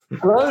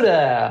Hello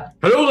there.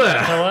 Hello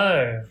there.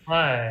 Hello.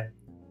 Hi.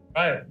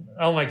 Right.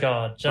 Oh my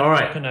God. General All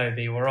right.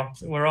 Kenobi. We're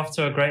off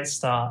to a great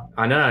start.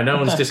 I know. No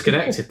one's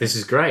disconnected. This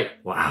is great.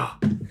 Wow.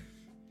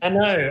 I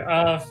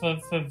know.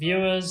 For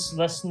viewers,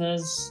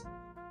 listeners.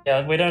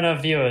 Yeah, we don't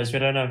have viewers. We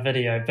don't have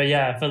video. But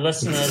yeah, for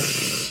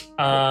listeners,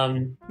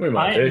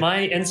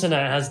 my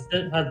internet has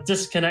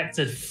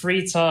disconnected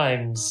 3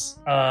 times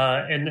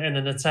in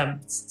an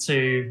attempt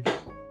to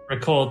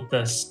record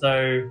this.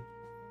 So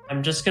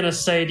I'm just gonna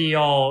say to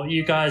y'all,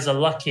 you guys are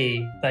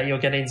lucky that you're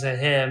getting to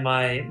hear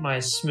my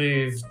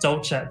smooth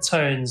dulcet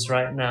tones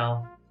right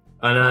now.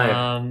 I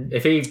know.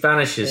 If he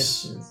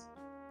vanishes,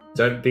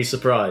 don't be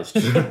surprised.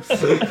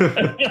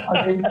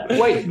 I mean,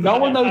 wait, no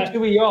one knows who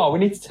we are. We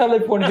need to tell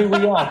everyone who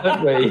we are,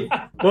 don't we?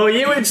 Well,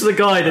 Ewan's the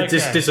guy that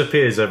just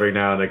disappears every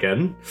now and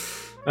again.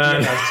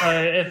 Yeah, so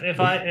if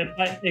I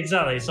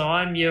exactly, so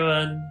I'm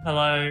Ewan.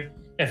 Hello.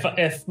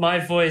 If my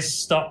voice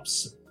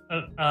stops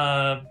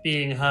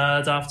being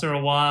heard after a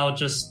while,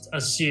 just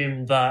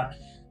assume that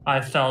I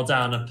fell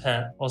down a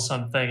pit or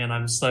something and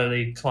I'm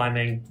slowly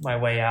climbing my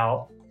way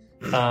out.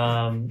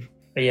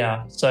 But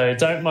yeah, so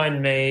don't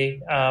mind me.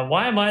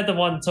 Why am I the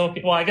one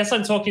talking? Well, I guess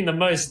I'm talking the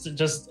most,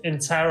 just in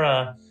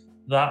terror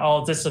that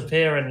I'll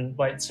disappear in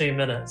like 2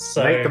 minutes.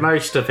 So make the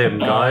most of him,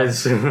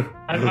 guys.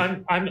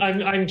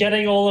 I'm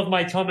getting all of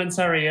my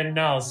commentary in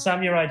now.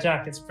 Samurai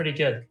Jack, it's pretty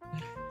good.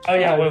 Oh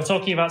yeah, we're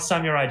talking about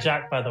Samurai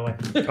Jack, by the way.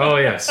 Oh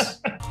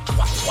yes.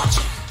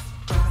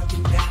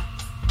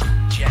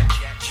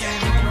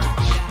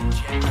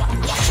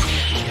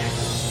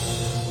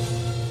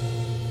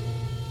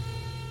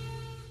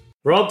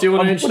 Rob, do you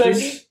want to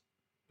introduce?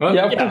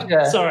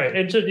 Yeah. Sorry,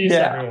 introduce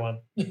everyone.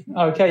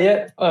 Okay,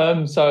 yeah.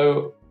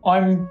 So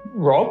I'm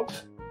Rob,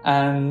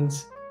 and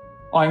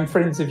I'm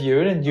friends of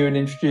Ewan, and Ewan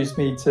introduced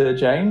me to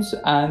James.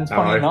 And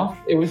funny enough,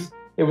 it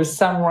was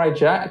Samurai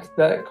Jack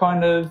that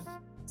kind of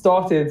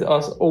started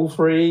us all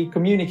 3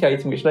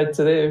 communicating, which led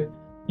to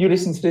you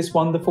listening to this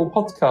wonderful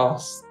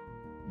podcast.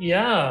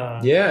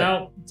 Yeah.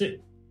 Now,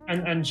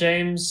 and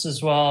James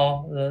as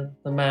well,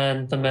 the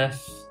man, the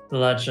myth, the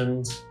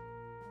legend.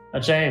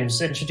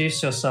 James,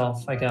 introduce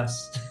yourself, I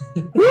guess.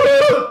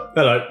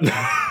 Hello.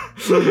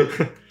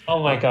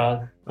 Oh my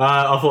God.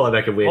 I thought I'd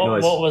make a weird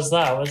noise. What was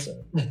that? Was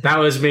it? That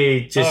was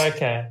me just... Oh,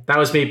 okay. That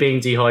was me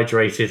being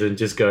dehydrated and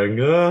just going...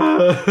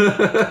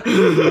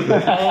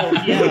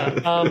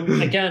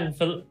 Again,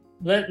 for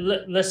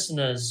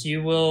listeners,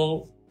 you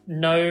will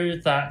know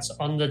that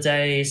on the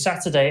day,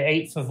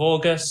 Saturday, 8th of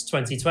August,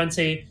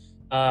 2020,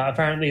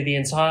 apparently the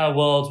entire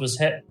world was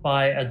hit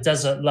by a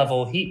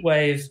desert-level heat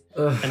wave,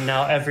 and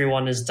now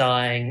everyone is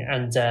dying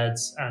and dead,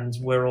 and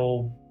we're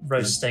all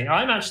roasting.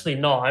 I'm actually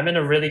not. I'm in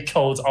a really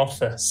cold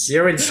office.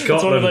 You're in Scotland.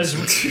 It's one of those...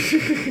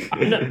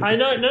 I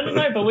know.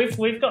 No. But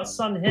we've got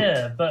sun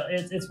here. But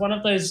it's one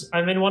of those...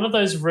 I'm in one of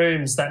those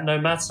rooms that no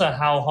matter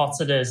how hot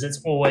it is, it's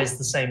always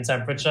the same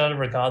temperature,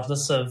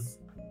 regardless of...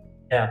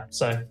 Yeah,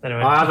 so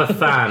anyway. I have a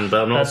fan,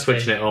 but I'm not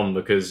switching it on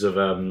because of...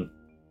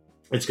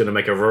 It's going to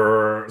make a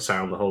rrrr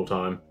sound the whole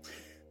time.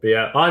 But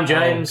yeah, I'm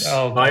James.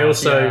 I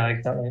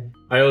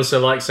also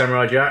like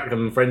Samurai Jack.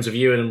 I'm friends with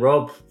Ewan and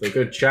Rob. They're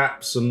good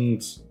chaps,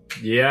 and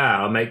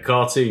I make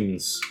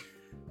cartoons.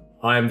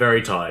 I am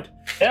very tired.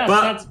 Yeah,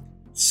 but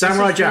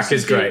Samurai Jack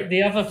is great.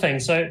 The other thing,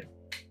 so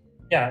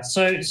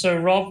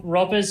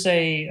Rob is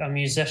a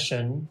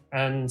musician,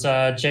 and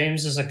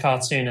James is a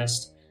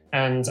cartoonist,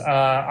 and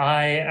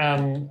I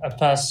am a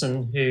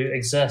person who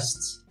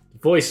exists.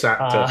 Voice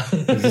actor.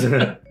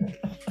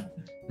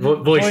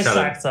 Voice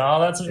actor. Oh,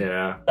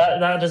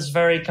 that is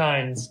very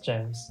kind,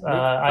 James.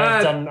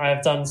 I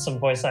have done some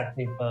voice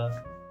acting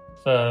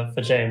for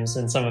James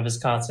in some of his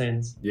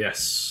cartoons.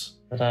 Yes.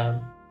 But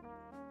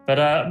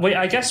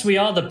I guess we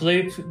are the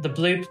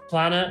Bloop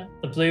planet,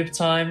 the Bloop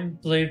time,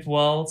 Bloop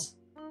world.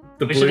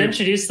 We should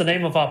introduce the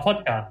name of our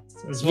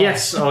podcast as well.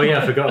 Yes. Oh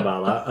yeah, I forgot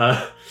about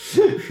that.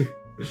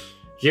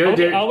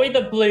 Are we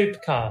the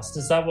Bloop cast?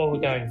 Is that what we're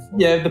going for?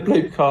 Yeah, the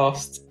Bloop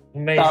cast.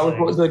 Amazing. That was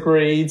what was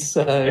agreed.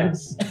 So.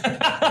 Yes.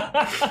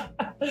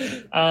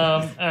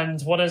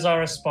 And what is our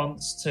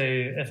response to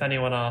if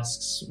anyone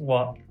asks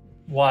why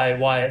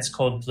it's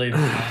called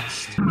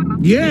Bloopcast?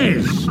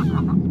 Yes.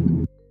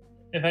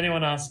 If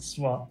anyone asks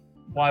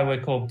why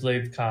we're called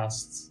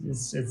Bloopcast,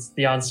 it's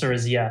the answer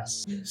is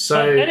yes. So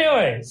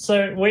anyway,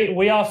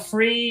 we are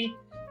 3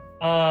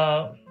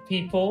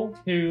 people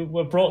who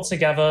were brought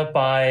together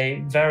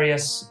by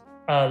various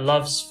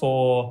loves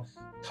for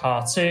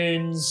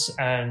cartoons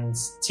and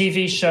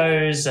TV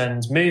shows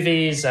and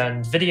movies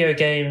and video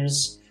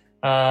games,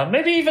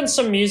 maybe even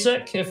some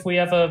music if we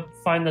ever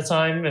find the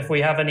time, if we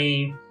have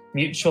any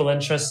mutual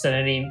interest in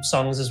any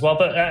songs as well.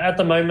 But at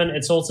the moment,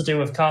 it's all to do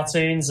with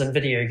cartoons and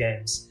video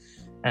games.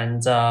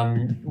 And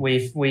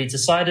we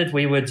decided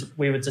we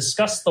would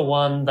discuss the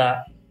one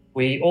that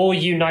we all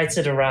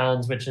united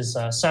around, which is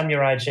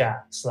Samurai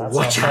Jack. So that's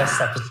our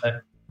first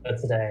episode for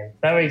today.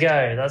 There we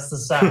go. That's the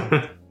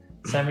sound.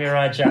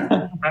 Samurai Jack.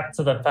 Back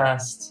to the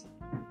past.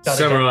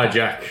 Samurai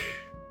Jack.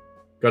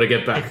 Gotta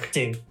get back.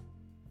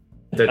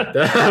 We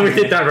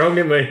did that wrong,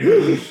 didn't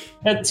we?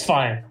 It's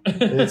fine.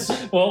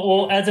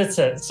 We'll edit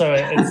it so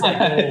it's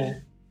like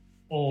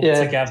all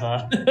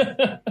together.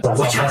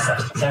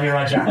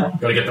 Samurai Jack.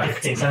 Gotta get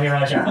back.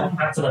 Samurai Jack.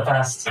 Back to the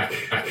past.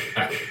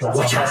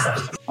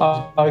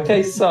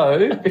 Okay,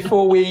 so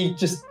before we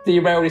just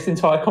derail this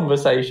entire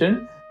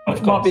conversation,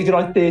 it might be a good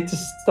idea to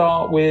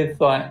start with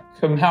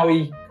how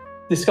he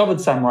discovered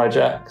Samurai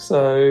Jack.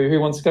 So who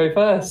wants to go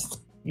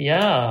first?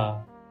 Yeah.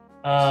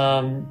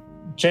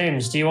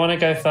 James, do you want to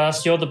go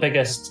first? You're the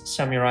biggest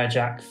Samurai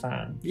Jack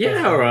fan.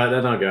 Yeah, all right,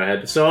 then I'll go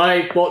ahead. So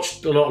I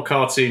watched a lot of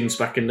cartoons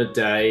back in the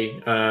day,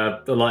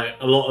 like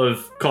a lot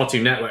of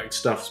Cartoon Network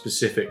stuff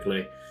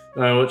specifically.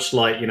 I watched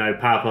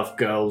Powerpuff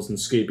Girls and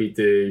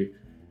Scooby-Doo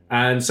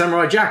and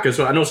Samurai Jack as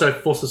well, and also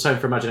Foster's Home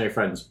for Imaginary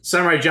Friends.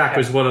 Samurai Jack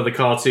was one of the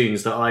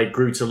cartoons that I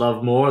grew to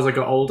love more as I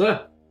got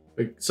older.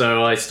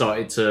 So I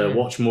started to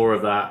watch more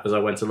of that as I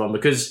went along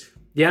because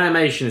the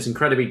animation is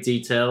incredibly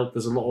detailed.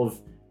 There's a lot of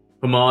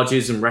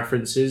homages and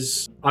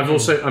references. I'm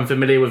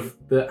familiar with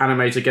the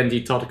animator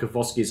Genndy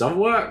Tartakovsky's other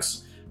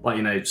works,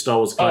 like Star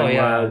Wars, Clone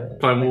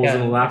Wars,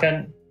 and all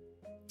that.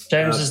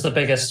 James is the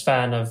biggest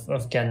fan of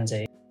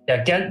Genndy.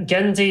 Yeah,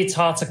 Genndy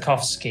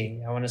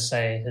Tartakovsky. I want to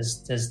say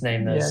his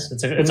name is.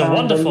 It's a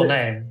wonderful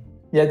name.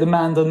 Yeah, the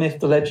man, the myth,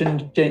 the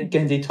legend,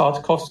 Genndy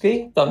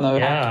Tartakovsky. Don't know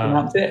how to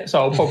pronounce it,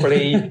 so I'll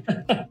probably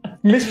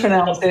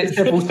mispronounce it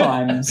several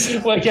times.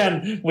 Well,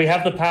 again, we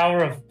have the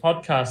power of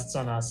podcasts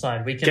on our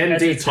side. We can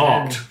edit it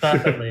in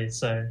perfectly,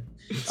 so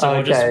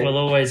we'll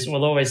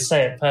always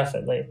say it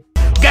perfectly.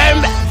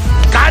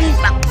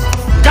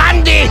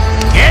 Genndy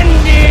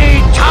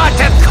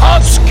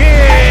Tartakovsky.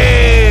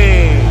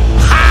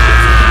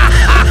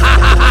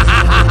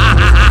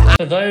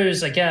 For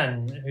those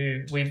again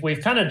who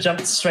we've kind of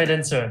jumped straight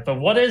into it,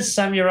 but what is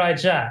Samurai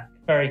Jack?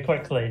 Very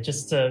quickly,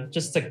 just to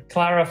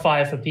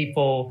clarify for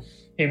people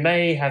who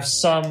may have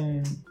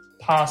some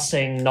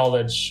passing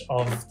knowledge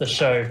of the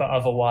show, but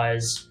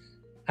otherwise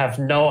have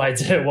no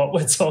idea what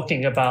we're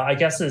talking about. I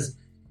guess it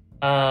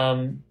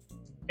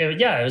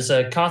was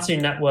a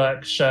Cartoon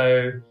Network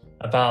show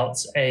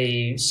about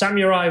a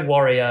samurai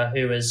warrior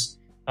who is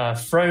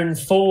thrown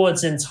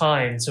forwards in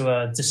time to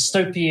a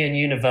dystopian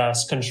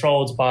universe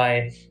controlled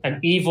by an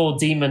evil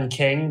demon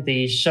king,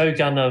 the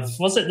Shogun of...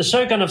 Was it the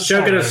Shogun of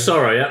Sorrow? Shogun of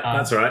Sorrow, yeah,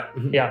 that's right.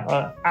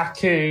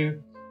 Aku,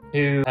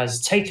 who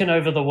has taken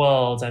over the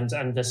world,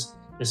 and this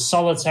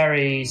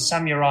solitary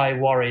samurai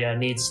warrior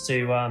needs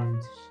to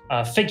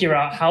figure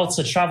out how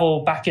to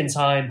travel back in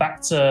time,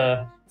 back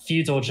to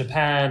feudal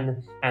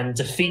Japan, and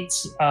defeat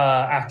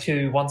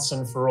Aku once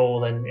and for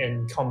all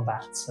in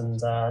combat. And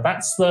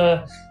that's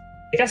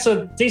I guess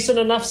a decent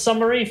enough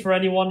summary for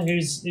anyone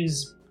who's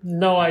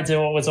no idea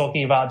what we're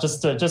talking about,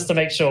 just to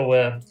make sure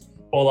we're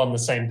all on the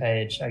same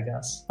page, I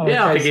guess.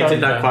 Yeah, I think you did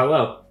that quite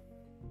well.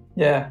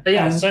 Yeah.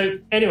 So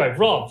anyway,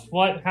 Rob,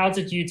 how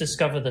did you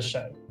discover the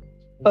show?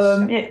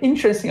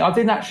 Interesting. I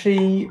didn't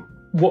actually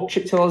watch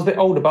it till I was a bit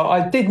older, but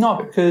I did know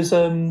it because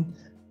I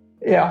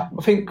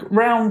think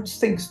around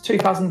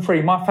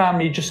 2003, my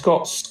family just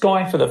got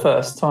Sky for the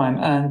first time,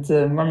 and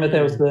remember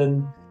there was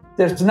an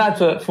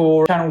advert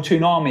for Channel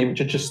Toonami which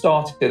had just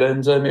started,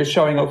 and it was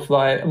showing off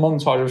like a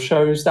montage of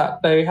shows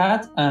that they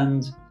had,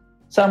 and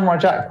Samurai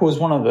Jack was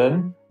one of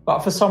them.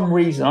 But for some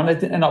reason, I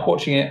didn't end up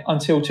watching it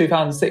until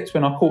 2006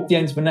 when I caught the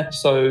end of an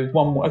episode.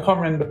 I can't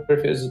remember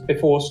if it was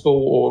before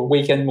school or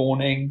weekend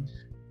morning.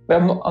 But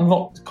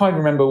can't even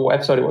remember what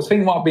episode it was. I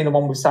think it might have been the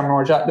one with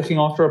Samurai Jack looking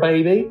after a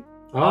baby.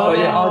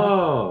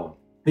 Oh.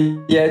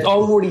 I'd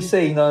already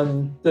seen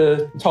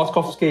the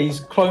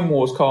Tartakovsky's Clone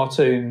Wars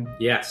cartoon.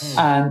 Yes.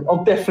 And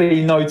I've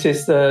definitely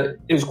noticed that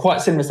it was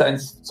quite similar to that in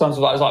terms of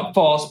it was like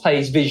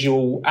fast-paced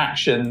visual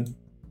action.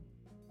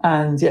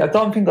 And I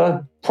don't think I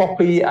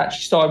properly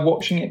actually started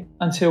watching it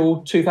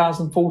until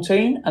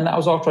 2014. And that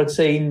was after I'd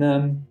seen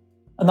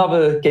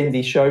another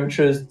Genndy show, which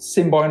was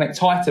Symbionic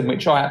Titan,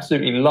 which I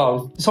absolutely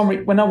love.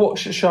 When I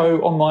watch a show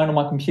online on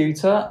my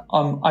computer,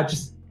 I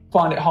just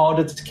find it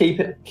harder to keep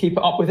it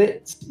up with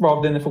it,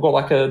 rather than if I've got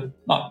like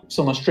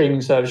some on a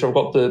streaming service, or I've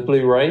got the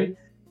Blu-ray,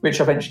 which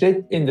I eventually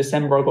did. In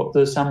December, I got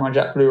the Samurai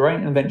Jack Blu-ray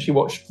and eventually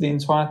watched the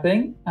entire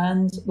thing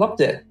and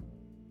loved it.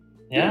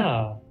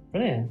 Yeah,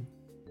 brilliant.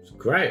 It's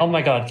great. Oh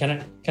my God,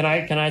 can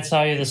I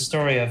tell you the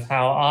story of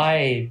how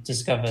I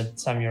discovered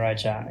Samurai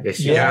Jack? Yes,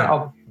 you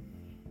can.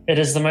 It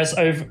is the most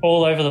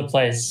all over the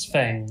place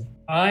thing.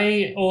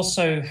 I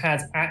also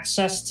had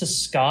access to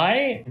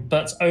Sky,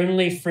 but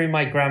only through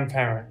my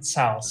grandparents'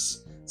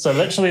 house. So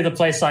literally the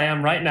place I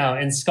am right now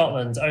in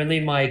Scotland, only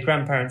my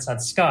grandparents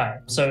had Sky.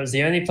 So it was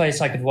the only place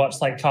I could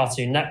watch like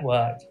Cartoon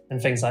Network and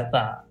things like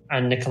that,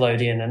 and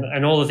Nickelodeon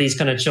and all of these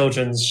kind of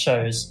children's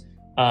shows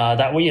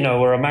that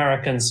were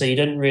American, so you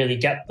didn't really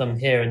get them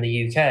here in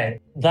the UK.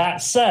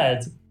 That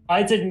said,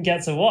 I didn't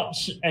get to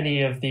watch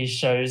any of these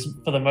shows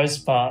for the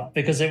most part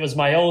because it was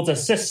my older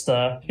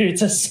sister who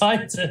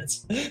decided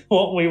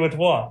what we would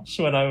watch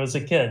when I was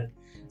a kid.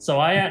 So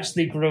I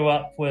actually grew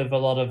up with a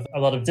lot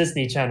of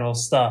Disney Channel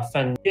stuff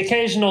and the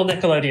occasional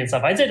Nickelodeon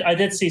stuff. I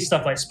did see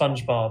stuff like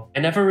SpongeBob.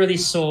 I never really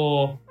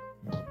saw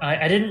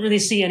I didn't really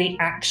see any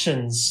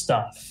action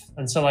stuff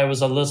until I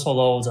was a little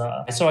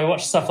older. So I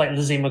watched stuff like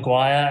Lizzie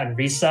McGuire and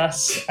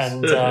Recess,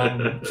 and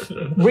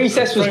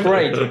Recess was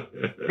great.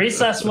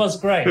 Recess was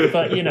great,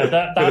 but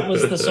that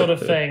was the sort of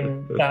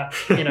thing that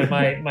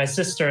my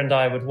sister and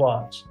I would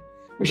watch.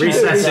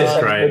 Recess is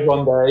great.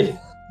 One day.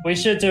 We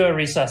should do a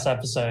Recess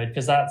episode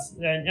because that's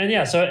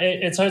yeah. So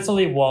it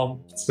totally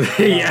whomped.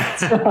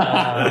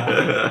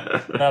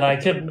 That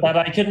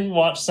I couldn't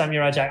watch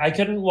Samurai Jack. I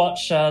couldn't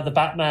watch the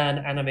Batman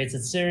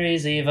animated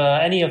series either.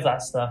 Any of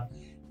that stuff.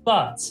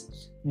 But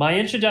my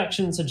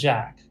introduction to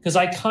Jack, because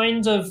I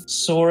kind of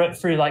saw it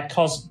through like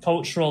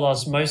cultural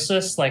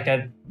osmosis, like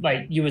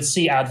you would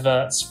see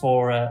adverts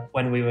for it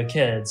when we were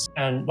kids,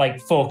 and like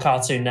for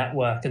Cartoon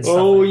Network and stuff.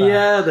 Oh like that.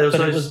 Yeah, there was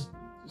those.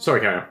 Sorry,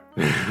 Karen.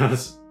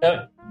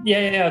 Yeah.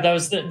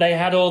 They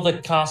had all the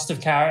cast of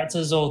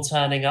characters all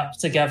turning up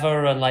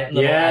together and like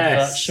little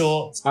advert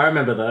shorts. I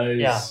remember those.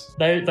 Yeah,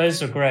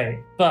 those were great.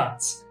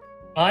 But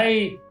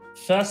I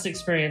first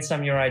experienced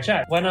Samurai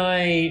Jack when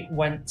I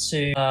went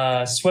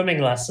to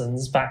swimming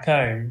lessons back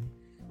home.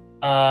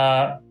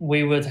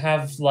 We would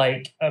have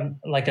like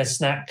a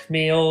snack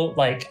meal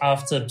like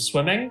after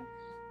swimming,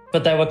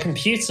 but there were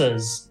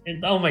computers.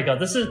 Oh my god,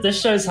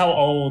 this shows how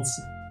old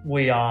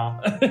we are.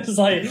 It's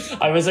like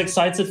I was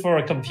excited for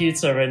a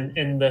computer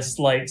in this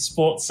like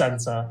sports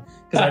center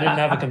because I didn't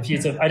have a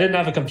computer. I didn't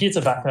have a computer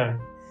back home,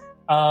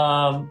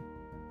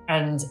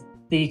 and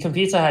the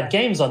computer had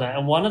games on it.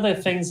 And one of the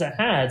things it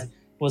had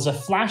was a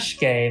flash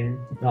game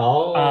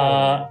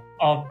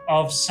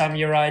of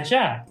Samurai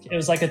Jack. It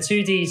was like a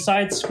 2D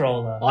side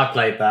scroller. I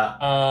played that.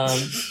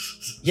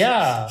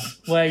 Yeah,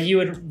 where you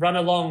would run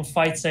along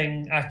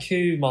fighting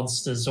Aku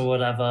monsters or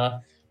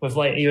whatever with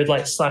like you would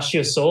like slash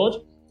your sword.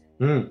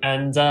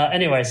 And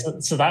anyway,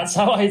 so that's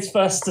how I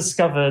first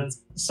discovered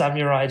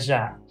Samurai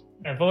Jack.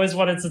 I've always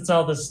wanted to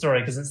tell this story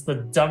because it's the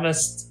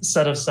dumbest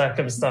set of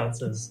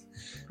circumstances.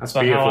 That's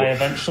for beautiful. how I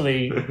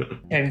eventually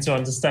came to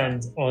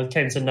understand or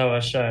came to know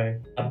a show.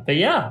 But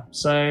yeah,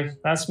 so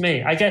that's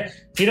me.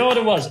 You know what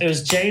it was? It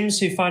was James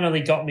who finally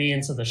got me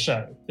into the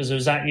show because it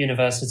was at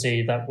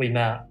university that we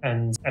met.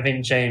 And I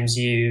think, James,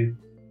 you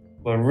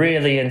were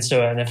really into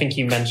it, and I think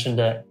you mentioned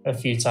it a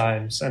few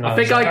times. And I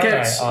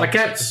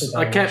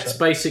kept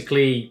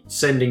basically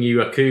sending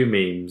you Aku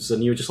memes,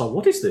 and you were just like,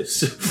 "What is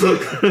this?" It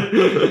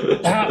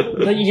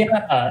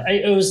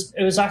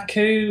was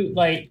Aku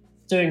like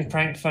doing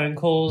prank phone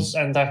calls,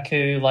 and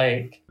Aku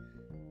like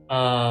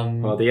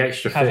the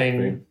extra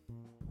having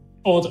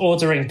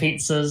ordering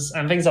pizzas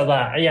and things like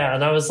that. Yeah,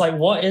 and I was like,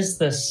 "What is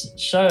this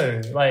show?"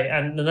 Like,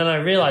 and then I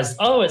realized,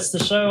 oh, it's the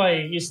show I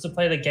used to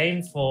play the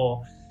game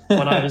for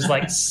when I was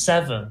like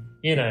 7,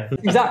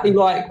 Exactly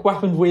like what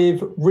happened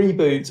with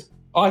Reboot.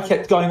 I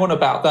kept going on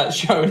about that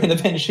show and then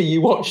eventually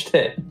you watched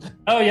it.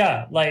 Oh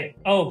yeah, like,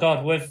 oh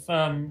god,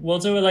 we'll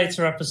do a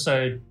later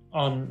episode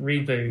on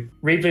Reboot.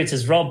 Reboot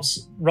is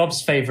Rob's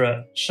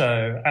favorite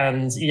show,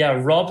 and yeah,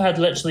 Rob had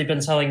literally been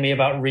telling me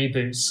about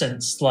Reboot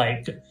since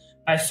like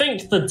I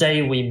think the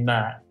day we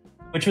met,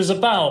 which was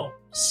about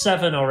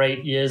 7 or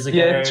 8 years ago.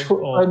 Yeah,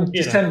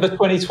 December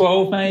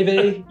 2012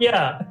 maybe.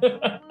 Yeah.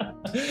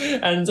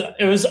 And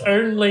it was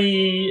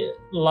only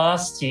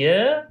last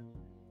year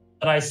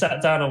that I sat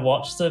down and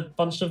watched a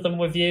bunch of them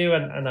with you,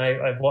 and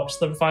I watched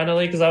them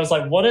finally because I was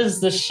like, what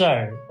is this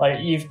show? Like,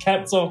 you've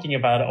kept talking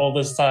about it all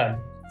this time.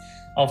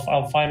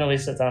 I'll finally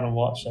sit down and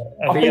watch it.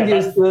 I think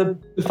it's the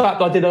fact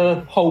that I did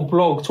a whole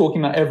blog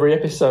talking about every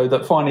episode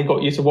that finally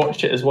got you to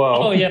watch it as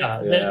well. Oh yeah.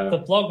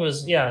 The blog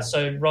was,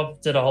 so Rob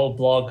did a whole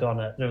blog on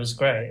it, and it was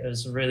great. It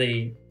was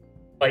really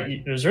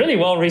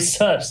well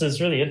researched. It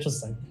was really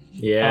interesting.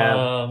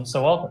 Yeah.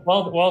 So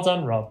well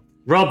done, Rob.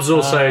 Rob's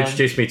also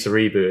introduced me to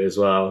Reboot as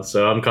well,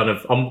 so I'm kind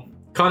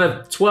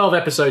of 12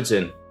 episodes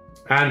in,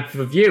 and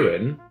for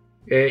viewing,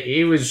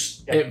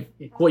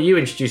 what you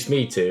introduced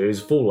me to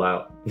is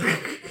Fallout.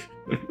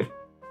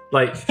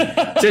 Like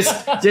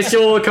just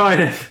your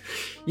kind of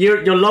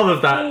your love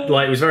of that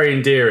like was very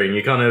endearing.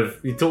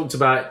 You talked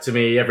about it to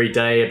me every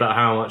day about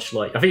how much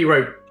like I think you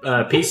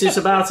wrote pieces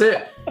about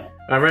it.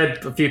 I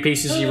read a few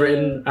pieces you've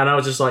written, and I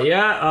was just like,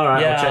 all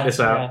right, I'll check this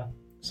out. Yeah.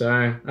 So,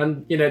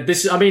 and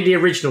this, I mean, the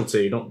original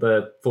two, not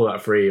the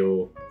Fallout 3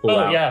 or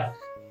Fallout.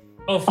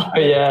 Oh,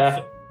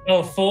 yeah.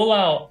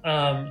 Fallout,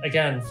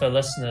 again, for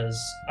listeners,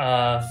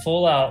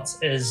 Fallout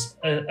is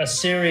a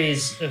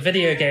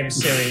video game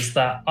series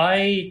that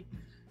I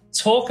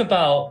talk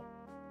about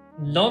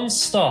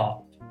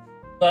non-stop,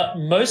 but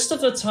most of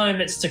the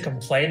time it's to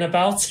complain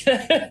about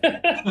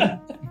it.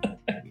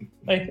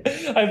 Like,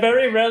 I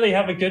very rarely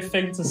have a good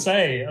thing to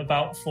say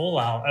about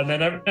Fallout, and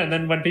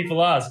then when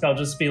people ask, I'll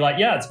just be like,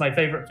 "Yeah, it's my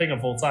favorite thing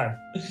of all time."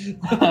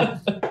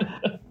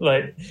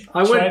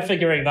 Try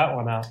figuring that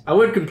one out. I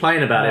would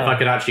complain about it if I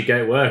could actually get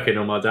it working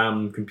on my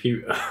damn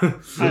computer.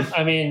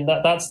 I mean,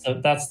 that's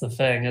the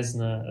thing,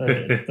 isn't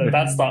it?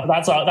 That's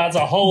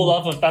a whole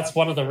other. That's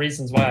one of the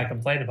reasons why I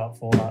complain about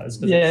Fallout is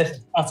because it's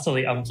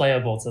utterly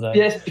unplayable today.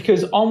 Yes,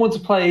 because I want to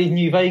play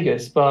New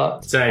Vegas,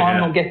 but I'm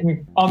not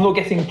getting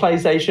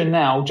PlayStation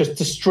Now just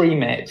to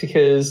stream it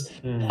because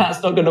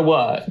that's not going to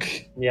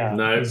work. Yeah,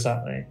 no,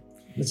 exactly.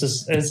 It's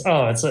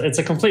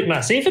a complete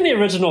mess. Even the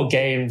original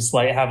games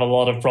have a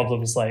lot of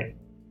problems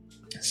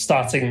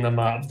starting them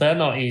up. They're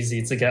not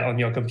easy to get on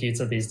your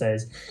computer these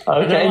days.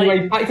 Okay,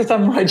 anyway, back to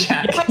Samurai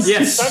Jack.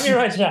 Yes.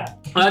 Samurai Jack.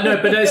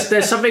 No, but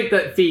there's something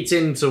that feeds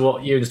into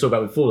what you talk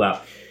about with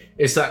Fallout.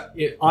 Is that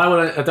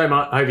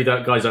I hope you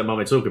guys don't mind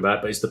me talking about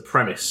it, but it's the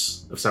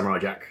premise of Samurai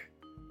Jack.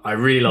 I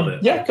really love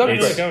it. Yeah, go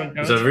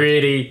It's a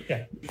really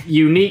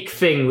unique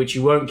thing which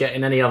you won't get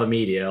in any other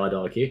media, I'd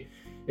argue.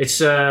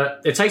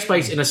 It takes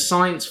place in a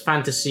science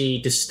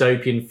fantasy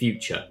dystopian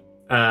future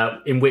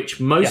in which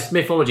most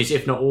mythologies,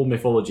 if not all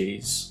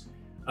mythologies,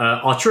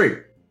 are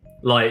true.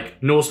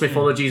 Like Norse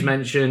mythology is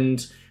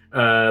mentioned,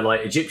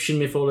 like Egyptian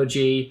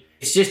mythology.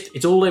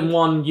 It's all in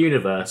one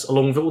universe,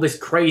 along with all this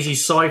crazy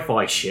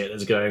sci-fi shit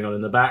that's going on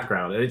in the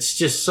background. And it's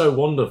just so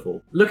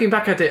wonderful. Looking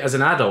back at it as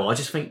an adult, I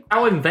just think,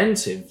 how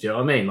inventive, do you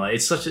know what I mean?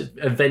 It's such an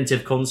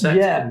inventive concept.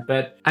 Yeah.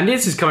 And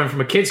this is coming from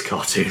a kid's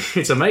cartoon.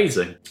 It's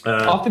amazing.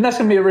 I think that's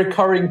going to be a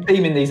recurring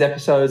theme in these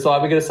episodes. We're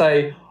going to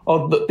say,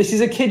 oh, look, this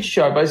is a kid's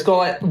show, but it's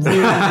got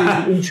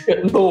really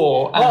intricate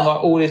lore and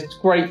all this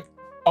great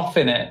stuff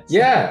in it.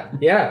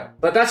 Yeah.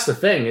 But that's the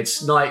thing.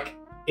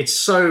 It's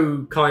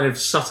so kind of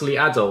subtly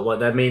adult.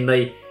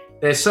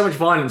 There's so much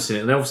violence in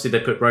it, and obviously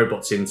they put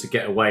robots in to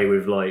get away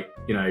with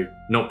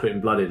not putting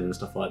blood in and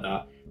stuff like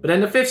that. But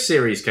then the 5th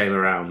series came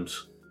around.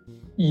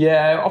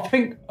 Yeah, I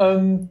think.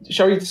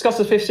 Shall we discuss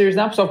the 5th series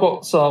now? Because I've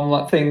got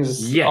some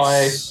things.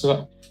 Yes.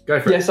 Go for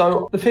it. Yeah.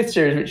 So the 5th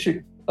series,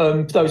 which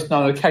for those who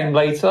know, came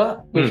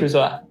later, which was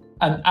an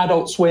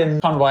Adult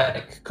Swim kind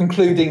of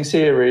concluding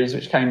series,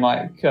 which came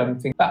I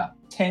think about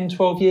 10,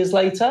 12 years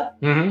later.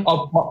 Mm-hmm.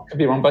 I could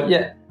be wrong, but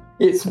yeah.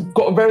 It's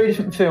got a very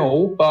different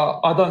feel, but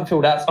I don't feel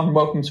that's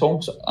unwelcome at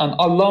all. And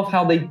I love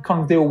how they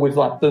kind of deal with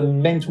the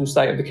mental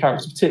state of the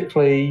characters,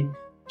 particularly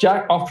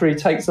Jack after he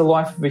takes the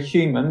life of a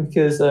human.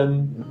 Because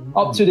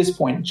up to this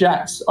point,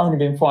 Jack's only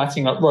been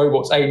fighting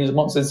robots, aliens,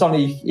 monsters.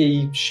 Suddenly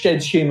he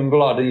sheds human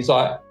blood, and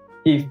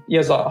he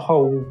has a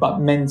whole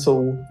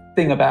mental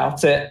thing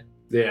about it.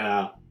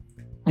 Yeah.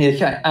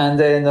 Okay, and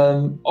then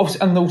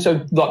also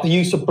the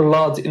use of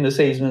blood in the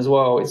season as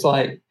well. It's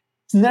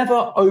it's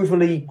never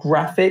overly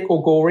graphic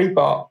or gory,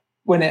 but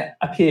when it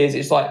appears,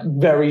 it's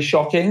very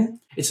shocking.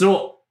 It's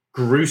not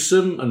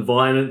gruesome and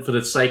violent for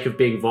the sake of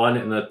being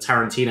violent in a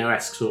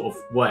Tarantino-esque sort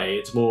of way.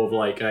 It's more of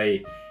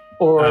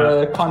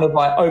a kind of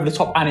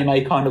over-the-top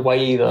anime kind of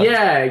way either.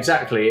 Yeah,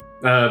 exactly.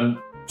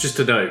 Just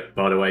to note,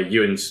 by the way,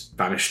 Ewan's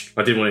vanished.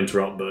 I didn't want to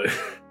interrupt, but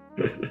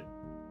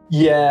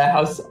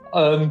yeah,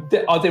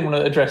 I didn't want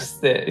to address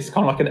that. It's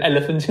kind of like an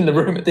elephant in the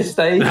room at this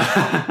stage.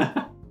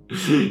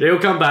 He'll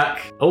come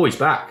back. Oh, he's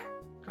back,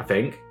 I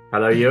think.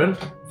 Hello, Ewan.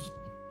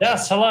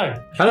 Yes, hello.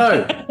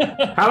 Hello.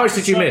 How much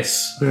did you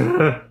miss?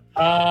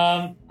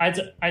 I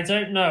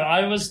don't know.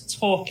 I was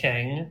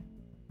talking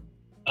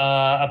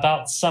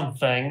about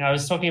something. I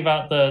was talking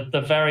about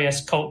the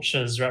various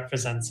cultures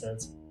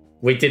represented.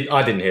 I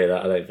didn't hear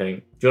that, I don't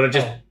think. Do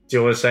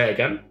you want to say it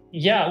again?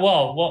 Yeah,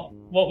 well,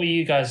 what were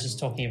you guys just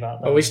talking about?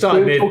 Oh, we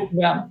started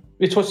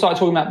we started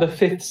talking about the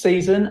 5th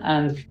season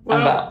and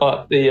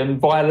about the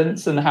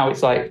violence and how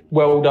it's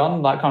well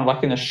done, kind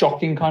of in a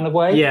shocking kind of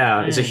way.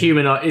 Yeah, it's a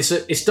human.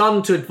 It's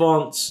done to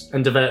advance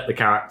and develop the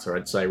character,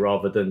 I'd say,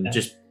 rather than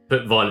just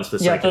put violence for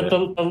the sake of it.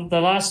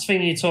 The last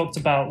thing you talked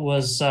about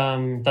was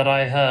that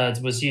I heard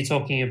was you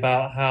talking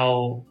about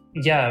how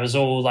it was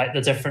all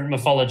the different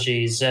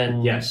mythologies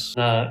and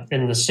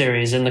in the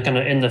series in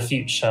the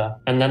future,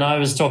 and then I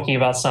was talking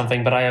about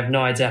something, but I have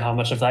no idea how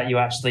much of that you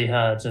actually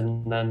heard,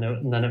 and then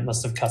it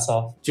must have cut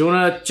off. Do you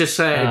want to just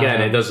say it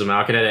again? It doesn't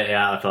matter. I can edit it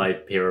out if I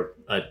hear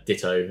a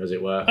ditto, as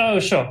it were. Oh,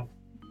 sure.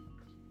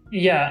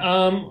 Yeah.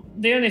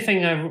 The only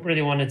thing I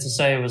really wanted to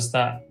say was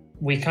that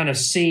we kind of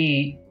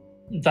see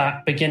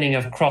that beginning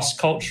of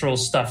cross-cultural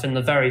stuff in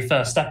the very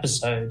first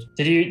episode.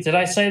 Did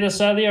I say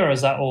this earlier, or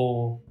is that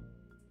all?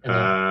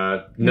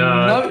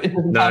 No, it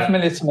doesn't sound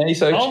familiar to me.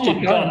 So oh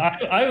my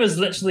god, I was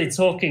literally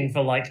talking for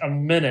a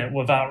minute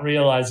without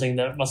realizing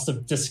that it must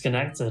have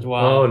disconnected.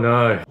 Wow. Oh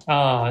no.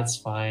 Oh, it's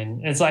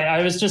fine. It's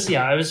I was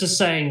just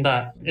saying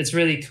that it's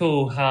really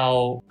cool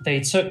how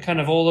they took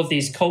kind of all of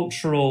these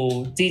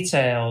cultural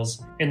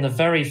details in the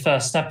very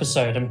first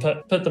episode and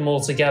put them all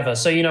together.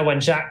 So when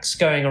Jack's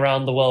going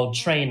around the world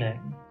training.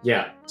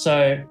 Yeah.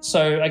 So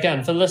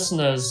again, for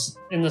listeners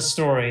in the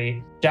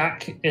story,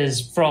 Jack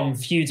is from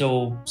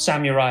feudal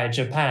samurai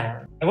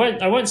Japan. I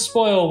won't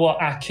spoil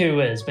what Aku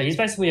is, but he's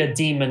basically a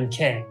demon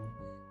king.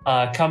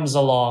 Comes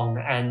along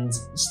and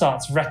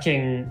starts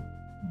wrecking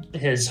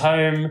his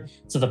home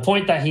to the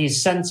point that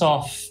he's sent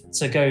off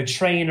to go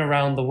train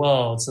around the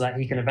world so that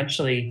he can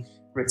eventually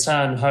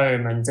return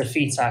home and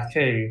defeat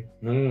Aku.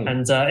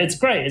 And it's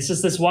great. It's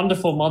just this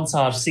wonderful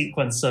montage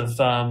sequence of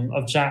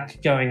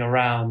Jack going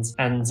around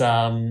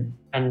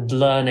and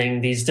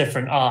learning these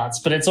different arts.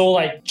 But it's all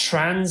like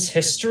trans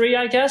history,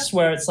 I guess,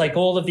 where it's like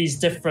all of these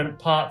different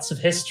parts of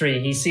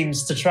history he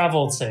seems to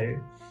travel to.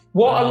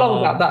 What I love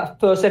about that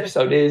first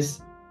episode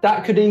is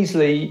that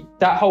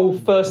whole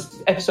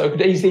first episode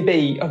could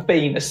easily have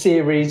been a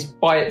series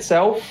by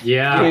itself.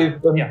 Yeah.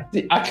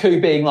 With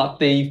Aku being like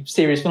the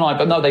series finale.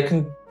 But no, they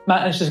can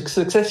manage to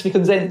successfully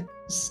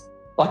condense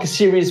like a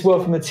series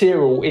worth of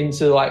material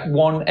into like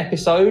one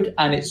episode,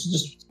 and it's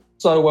just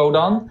so well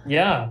done.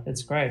 Yeah,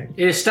 it's great.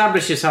 It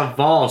establishes how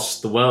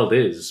vast the world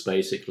is,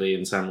 basically,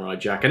 in Samurai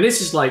Jack. And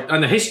this is like,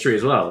 and the history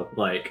as well.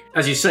 Like,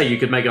 as you say, you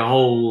could make a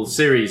whole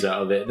series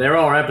out of it. There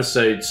are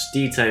episodes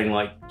detailing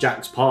like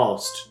Jack's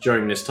past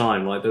during this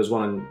time. Like, there's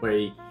one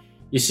where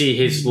you see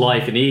his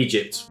life in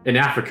Egypt, in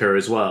Africa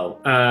as well.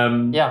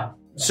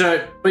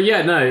 So, but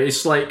yeah, no,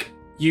 it's like,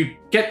 you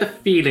get the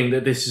feeling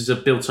that this is a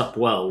built-up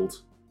world.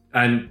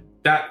 And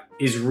that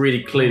is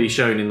really clearly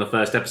shown in the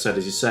first episode,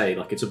 as you say.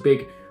 Like, it's a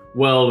big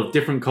world of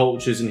different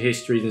cultures and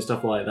histories and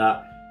stuff like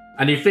that.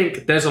 And you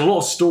think there's a lot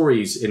of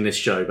stories in this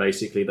show,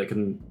 basically,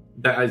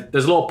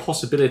 there's a lot of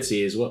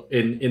possibility as well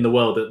in the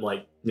world that,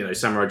 like, you know,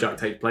 Samurai Jack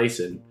takes place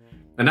in.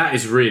 And that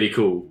is really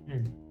cool.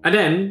 And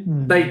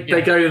then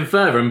they go even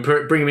further and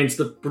bring him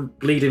into the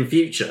bleeding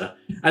future,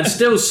 and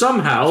still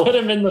somehow put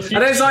him in the future.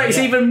 And it's like it's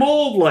even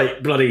more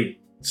like bloody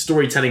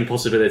storytelling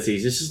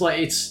possibilities. It's just like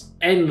it's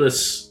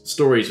endless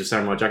stories with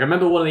Samurai Jack. I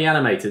remember one of the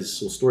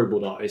animators or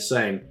storyboard artists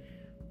saying,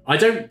 I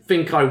don't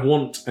think I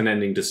want an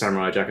ending to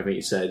Samurai Jack, I think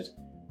he said,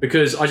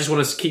 because I just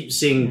want to keep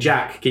seeing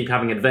Jack keep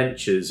having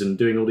adventures and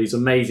doing all these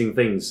amazing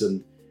things,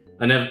 and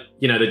then,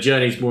 you know, the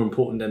journey's more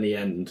important than the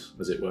end,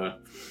 as it were.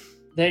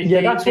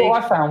 That's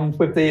what I found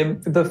with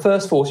the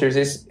first 4 series.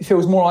 It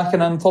feels more like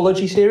an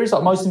anthology series.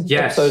 Like most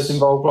episodes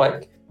involve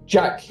like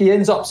Jack, he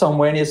ends up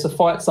somewhere and he has to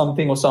fight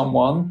something or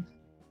someone.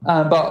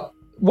 But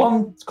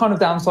one kind of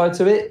downside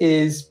to it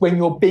is when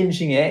you're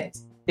binging it,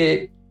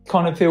 it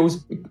kind of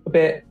feels a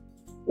bit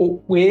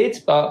weird.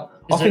 But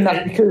I think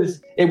that's because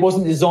it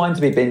wasn't designed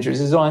to be binged. It was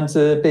designed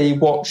to be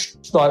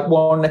watched like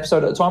one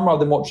episode at a time rather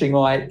than watching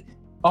like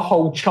a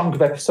whole chunk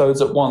of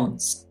episodes at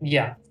once.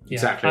 Yeah.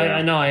 Exactly.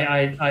 I know.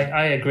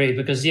 I agree,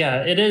 because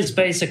it is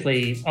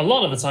basically a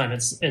lot of the time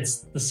it's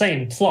the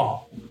same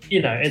plot.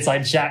 You know, it's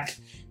like Jack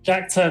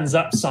turns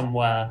up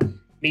somewhere,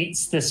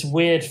 meets this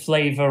weird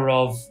flavor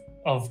of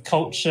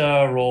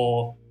culture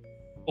or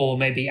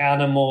maybe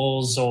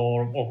animals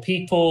or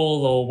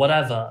people or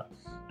whatever,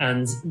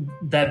 and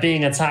they're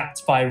being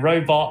attacked by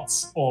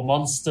robots or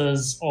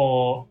monsters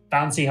or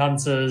bounty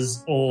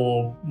hunters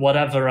or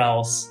whatever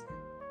else,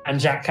 and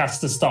Jack has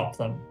to stop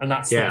them, and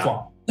that's the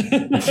plot.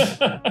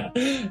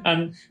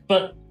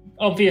 But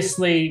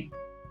obviously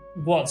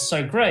what's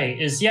so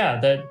great is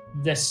that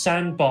the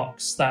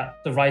sandbox that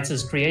the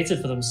writers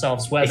created for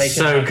themselves, where they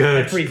could have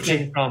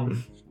everything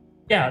from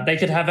they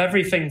could have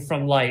everything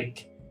from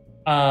like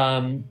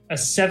a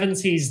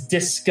 70s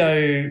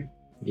disco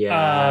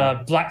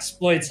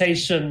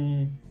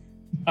blaxploitation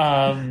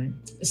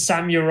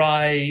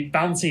samurai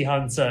bounty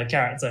hunter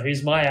character,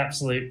 who's my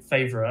absolute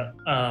favorite,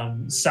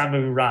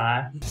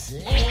 Samurai.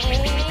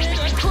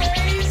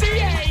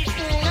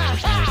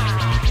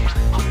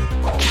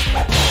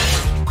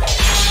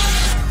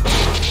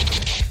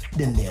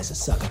 Then there's a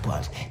sucker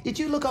punch. Did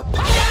you look up?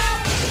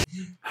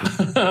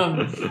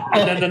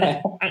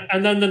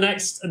 and then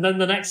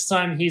the next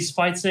time he's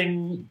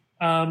fighting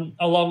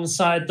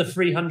alongside the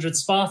 300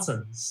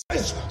 Spartans.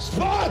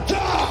 Sparta!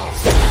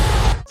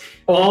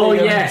 Oh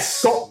yes,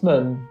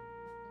 Scotsman.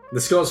 The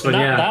Scotsman.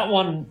 That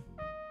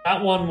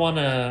one won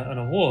an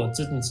award,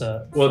 didn't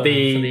it? Well, for the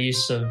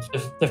use of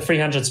the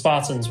 300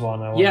 Spartans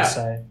one, I want to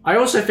say. I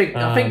also think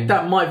I think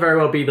that might very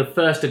well be the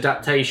first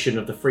adaptation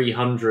of the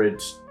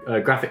 300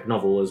 graphic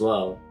novel as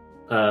well,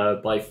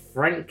 by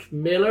Frank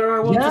Miller, I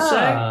want to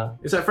say.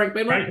 Is that Frank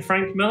Miller?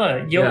 Frank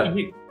Miller.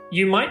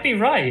 You might be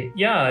right.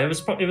 Yeah, it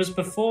was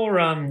before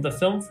the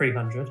film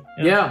 300.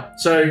 Yeah.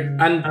 So,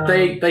 and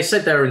they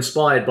said they were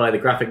inspired by the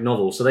graphic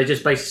novel, so they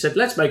just basically said,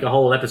 let's make a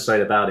whole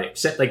episode about it,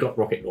 except they got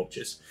rocket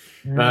launchers.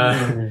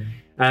 And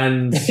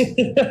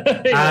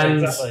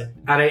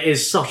it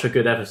is such a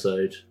good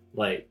episode,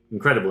 like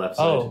incredible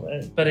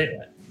episode.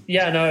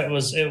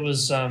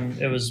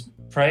 It was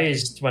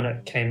praised when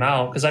it came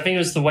out, because I think it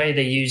was the way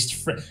they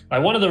used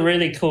like one of the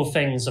really cool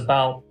things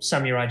about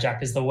Samurai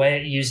Jack is the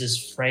way it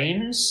uses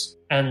frames.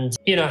 And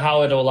you know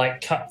how it'll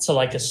like cut to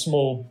like a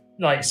small,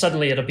 like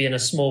suddenly it'll be in a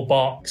small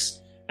box,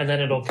 and then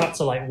it'll cut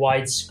to like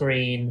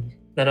widescreen.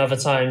 Then other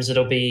times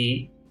it'll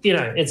be, you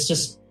know, it's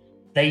just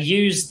they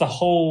use the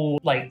whole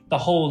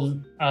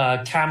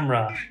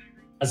camera,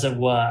 as it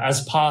were,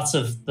 as part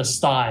of the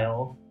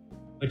style,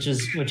 which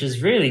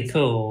is really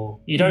cool.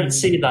 You don't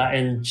see that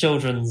in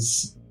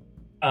children's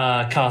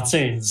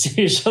cartoons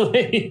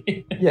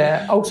usually.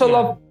 I also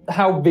love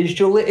how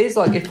visual it is.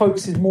 Like it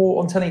focuses more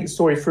on telling its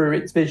story through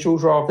its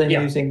visuals rather than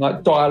using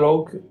like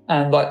dialogue,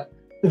 and like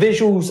the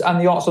visuals and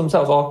the arts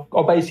themselves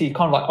are basically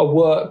kind of like a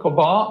work of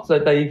art. So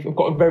they've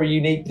got a very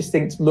unique,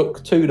 distinct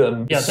look to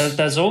them. Yeah,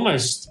 there's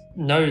almost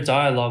no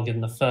dialogue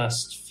in the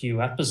first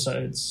few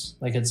episodes.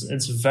 Like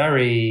it's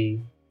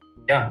very,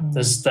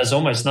 there's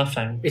almost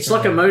nothing. It's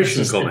like a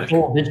motion comic. It's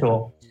all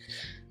visual.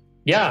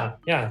 Yeah.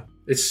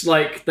 It's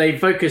like they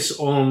focus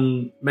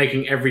on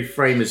making every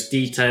frame as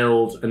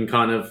detailed and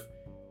kind of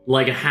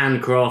like a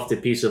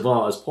handcrafted piece of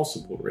art as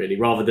possible, really,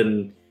 rather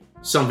than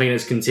something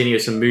that's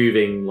continuous and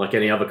moving like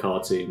any other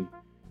cartoon.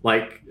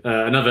 Like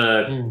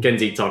another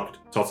Genndy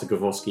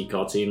Tartakovsky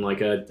cartoon, like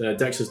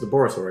Dexter's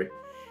Laboratory.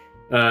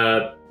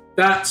 I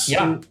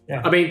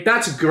mean,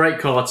 that's a great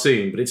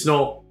cartoon, but it's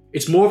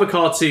more of a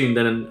cartoon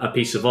than a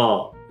piece of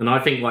art. And I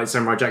think like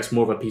Samurai Jack's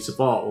more of a piece of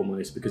art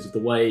almost because of the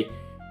way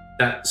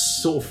that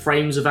sort of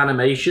frames of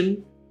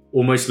animation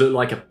almost look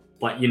like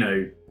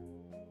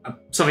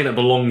something that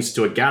belongs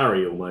to a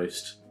gallery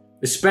almost,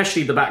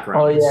 especially the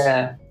backgrounds. Oh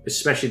yeah,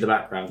 especially the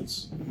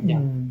backgrounds.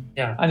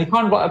 Yeah. And he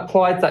kind of like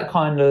applied that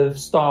kind of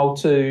style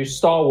to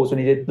Star Wars when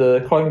he did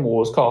the Clone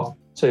Wars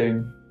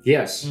cartoon.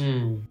 Yes,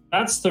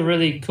 that's the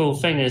really cool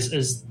thing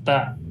is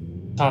that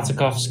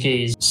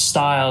Tartakovsky's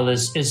style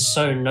is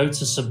so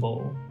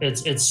noticeable.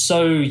 It's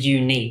so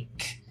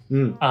unique.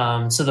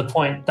 To the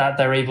point that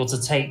they're able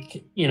to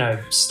take,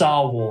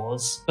 Star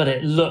Wars, but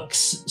it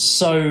looks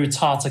so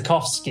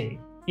Tartakovsky.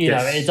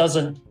 It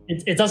doesn't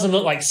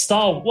look like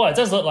it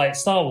does look like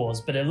Star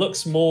Wars, but it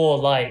looks more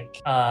like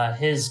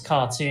his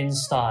cartoon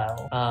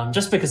style.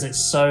 Just because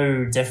it's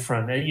so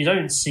different, you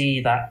don't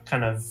see that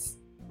kind of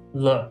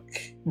look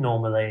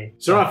normally.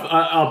 So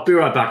I'll be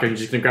right back. I'm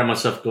just going to grab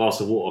myself a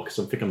glass of water because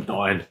I think I'm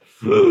dying.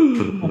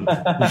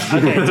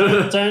 Okay,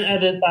 don't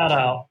edit that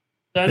out.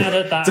 Don't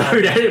edit that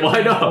out.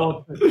 Why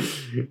not?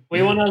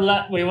 We want to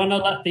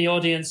let the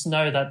audience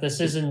know that this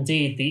is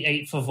indeed the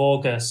 8th of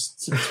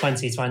August,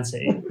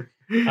 2020.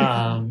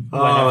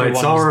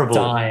 It's horrible.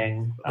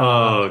 Dying.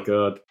 Oh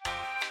god.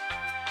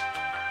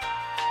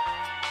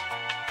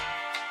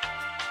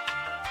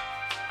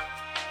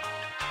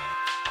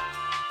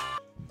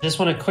 I just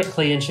want to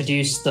quickly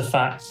introduce the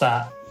fact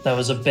that there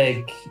was a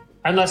big,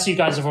 unless you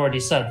guys have already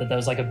said that there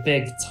was like a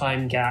big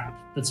time gap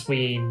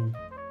between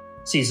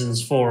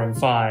seasons 4 and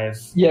 5.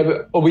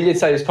 Yeah, but we did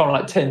say it's kind of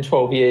like 10,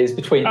 12 years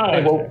between.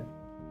 Okay.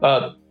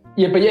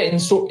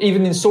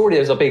 Even in Sword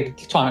there's a big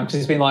time because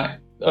it's been like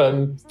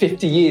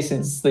 50 years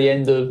since the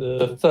end of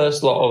the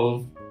first lot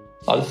of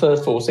the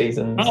first 4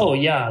 seasons. Oh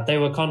yeah, they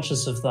were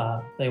conscious of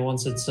that. They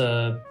wanted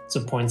to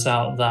point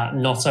out that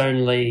not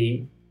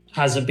only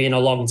has it been a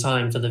long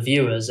time for the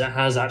viewers, it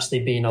has actually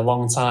been a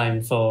long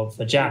time for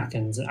Jack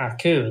and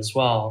Aku as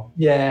well.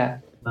 Yeah.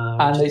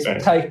 And it's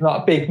taken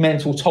like a big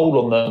mental toll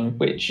on them,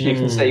 which you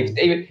can see.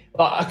 Even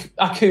like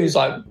Aku's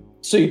like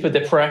super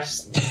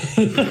depressed.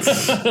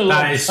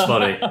 That is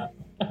funny.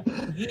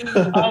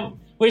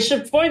 We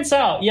should point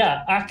out,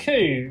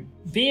 Aku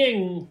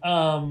being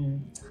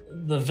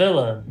the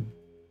villain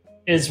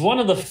is one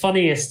of the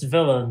funniest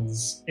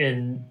villains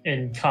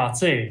in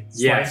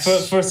cartoons. Yes,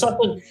 like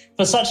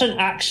for such an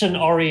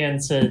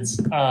action-oriented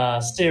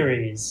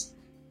series,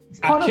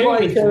 Aku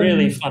is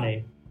really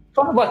funny.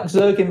 Kind of like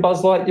Zurg in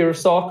Buzz Lightyear of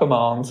Star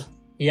Command.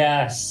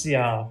 Yes,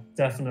 yeah,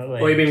 definitely.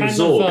 Oh, you mean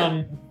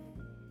Zorg?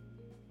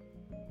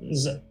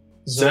 Zurg.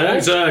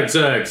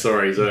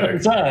 Sorry,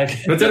 Zurg. Zurg.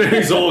 I don't know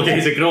who Zorg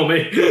is, ignore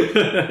me.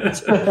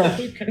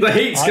 The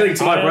heat's getting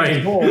to my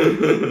brain.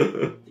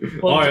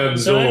 I am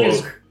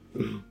Zorg.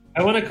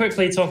 I want to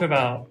quickly talk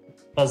about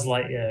Buzz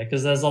Lightyear,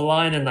 because there's a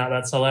line in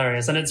that's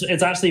hilarious, and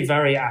it's actually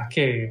very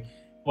Aku,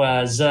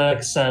 where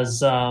Zurg says,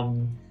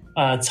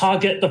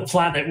 target the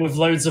planet with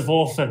loads of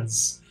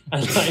orphans.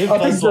 And like,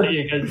 Buzz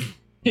Lightyear goes,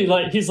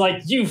 he's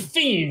like, you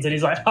fiend! And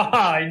he's like,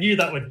 haha, I knew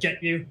that would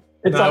get you.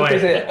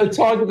 It's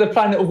target the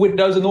planet of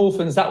widows and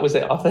orphans. That was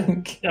it, I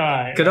think.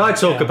 Right. Could I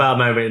talk about a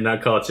moment in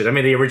that cartoon? I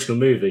mean, the original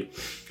movie.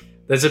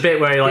 There's a bit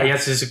where he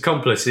has this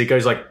accomplice, and he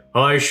goes like,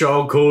 I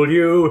shall call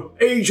you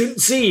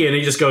Agent C, and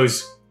he just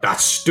goes,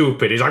 that's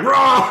stupid. He's like,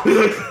 rah!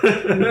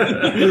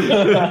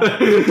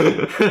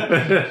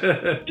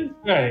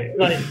 Right,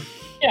 like,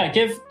 yeah,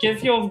 give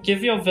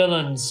your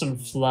villain some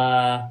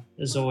flair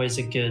is always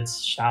a good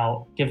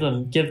shout. Give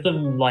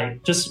them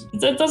like, just,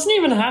 it doesn't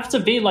even have to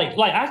be like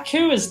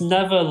Aku is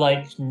never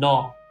like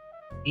not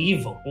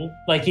evil.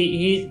 Like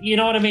he you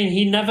know what I mean?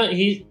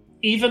 He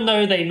even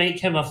though they make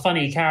him a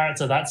funny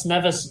character,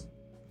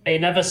 they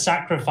never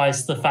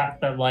sacrifice the fact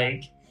that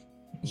like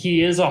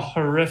he is a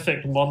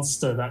horrific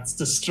monster that's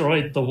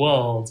destroyed the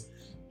world.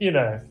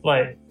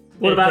 Like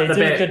what about they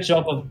do a good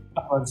job of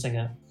balancing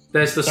it.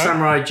 There's the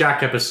Samurai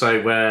Jack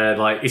episode where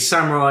like it's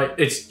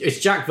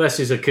Jack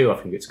versus Aku, I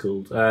think it's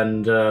called,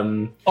 and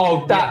I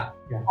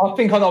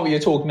think I know what you're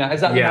talking about.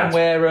 Is that the one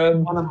where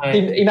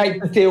he makes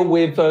the deal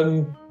with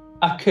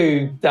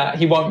Aku that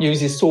he won't use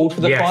his sword for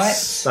the fight?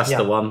 Yes, that's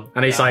the one.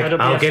 And he's like,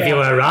 I'll give you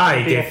a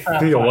ride if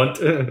you want.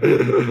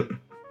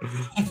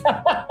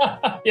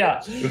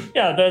 Yeah,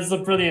 there's a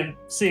brilliant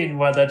scene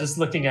where they're just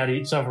looking at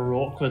each other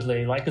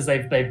awkwardly, like, because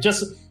they've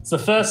just, it's the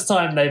first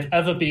time they've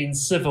ever been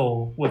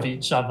civil with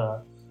each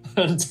other.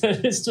 And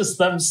it's just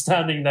them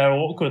standing there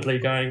awkwardly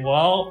going,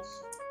 well,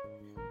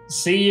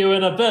 see you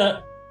in a bit.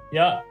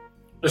 Yeah.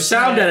 The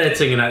sound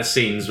editing in that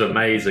scene's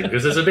amazing,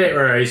 because there's a bit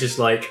where he's just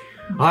like,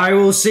 I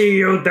will see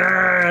you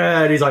there.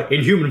 And he's like,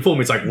 in human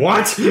form, it's like,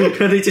 what?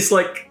 And he just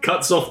like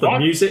cuts off the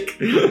music.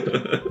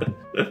 And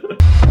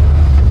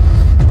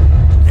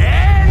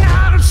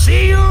I'll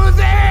see you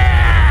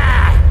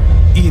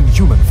there! In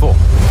human form.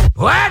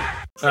 What?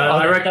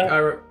 I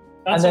reckon.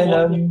 That's and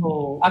then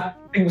wonderful. I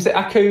think was it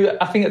Aku.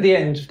 I think at the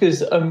end,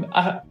 because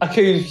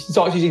Aku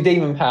starts using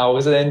demon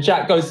powers, and then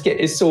Jack goes to get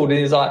his sword, and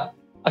he's like,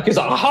 Aku's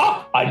like,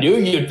 aha! I knew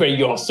you'd bring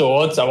your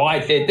sword, so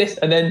I did this.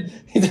 And then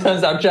it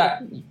turns out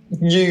Jack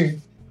knew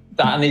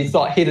that, and he's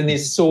like hidden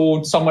his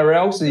sword somewhere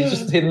else, and he's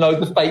just hidden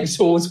loads of fake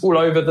swords all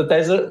over the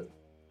desert.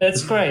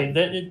 It's great.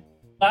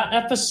 That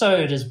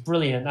episode is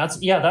brilliant.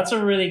 That's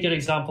a really good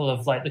example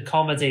of like the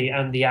comedy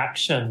and the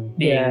action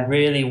being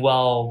really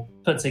well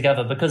put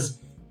together, because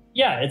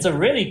it's a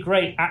really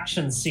great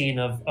action scene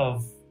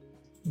of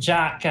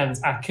Jack and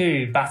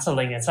Aku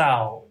battling it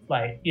out,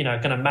 like, you know,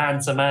 kind of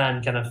man to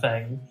man kind of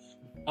thing.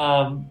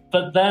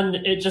 But then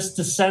it just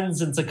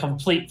descends into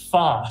complete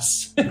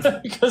farce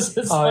because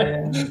it's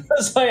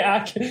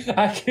like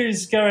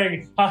Aku's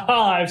going,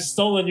 haha, I've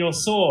stolen your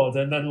sword,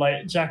 and then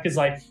like Jack is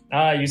like,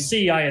 you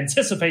see, I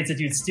anticipated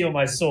you'd steal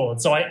my sword,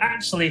 so I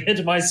actually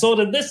hid my sword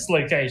in this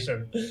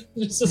location.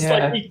 It's just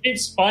like he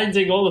keeps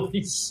finding all of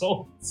these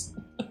swords.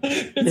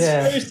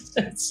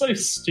 It's so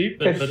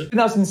stupid. But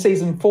that was in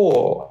season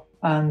 4,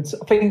 and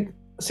I think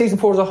season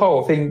 4 as a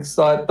whole, I think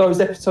like those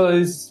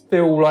episodes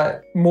feel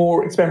like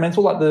more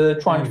experimental, like they're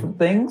trying different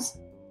things.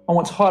 I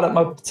want to highlight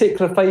my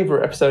particular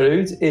favourite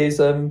episode is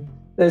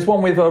there's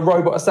one with a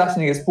robot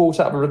assassin who gets brought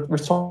out of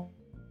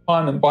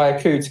retirement by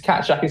Aku to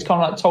catch Jack. It's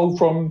kind of like told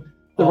from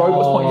the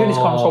robot's point of view. It's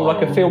kind of told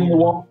like a film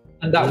noir.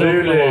 And that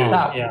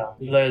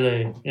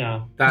Lulu.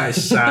 Yeah. That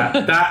is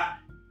sad.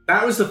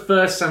 That was the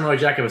first Samurai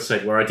Jack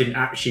episode where I didn't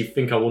actually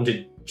think I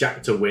wanted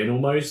Jack to win,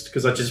 almost,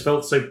 because I just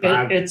felt so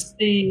bad. It's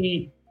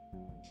the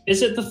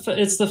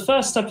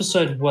first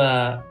episode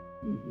where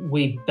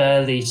we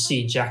barely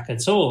see Jack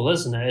at all,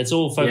 isn't it? It's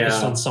all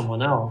focused on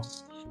someone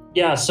else.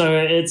 Yeah,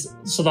 so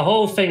the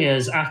whole thing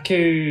is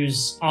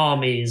Aku's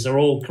armies are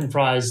all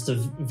comprised of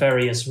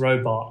various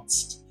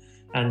robots.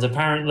 And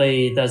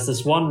apparently there's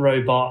this one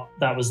robot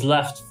that was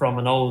left from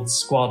an old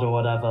squad or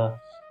whatever,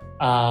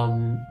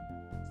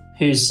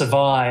 who's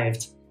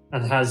survived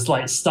and has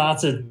like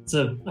started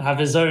to have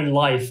his own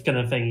life kind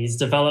of thing. He's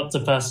developed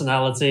a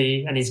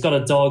personality, and he's got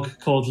a dog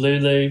called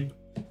Lulu.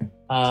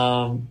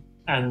 But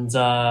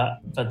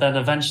then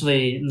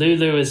eventually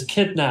Lulu is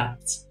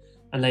kidnapped,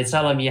 and they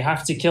tell him you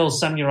have to kill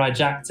Samurai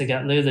Jack to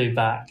get Lulu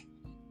back.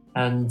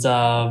 And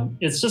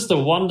it's just a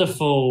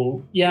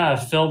wonderful,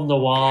 film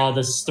noir,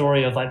 the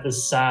story of like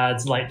this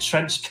sad, like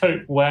trench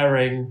coat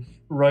wearing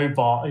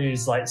robot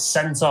who's like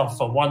sent off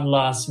for one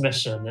last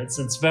mission.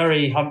 It's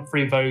very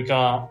Humphrey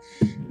Bogart,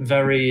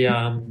 very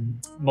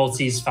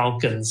Maltese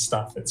Falcon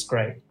stuff. It's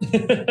great.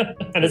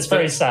 And it's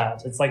very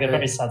sad. It's like a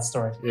very sad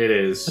story. It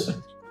is.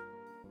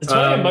 It's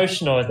very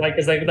emotional.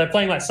 It's like they're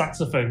playing like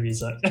saxophone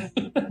music.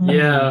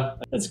 Yeah.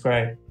 It's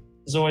great.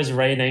 It's always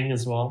raining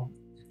as well.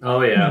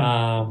 Oh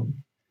yeah.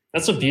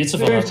 That's a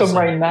beautiful Do some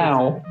rain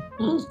now.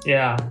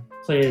 Yeah.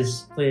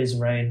 Please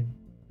rain.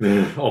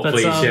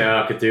 Please,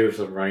 I could do with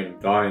some rain.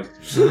 I'm dying.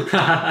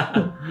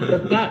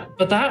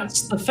 but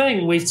that's the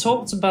thing. We've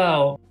talked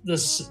about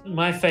this.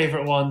 My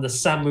favorite one, the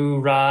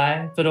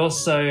Samurai, but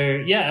also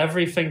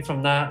everything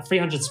from that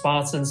 300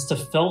 Spartans to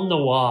film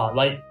noir.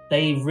 Like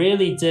they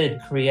really did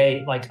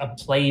create like a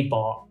play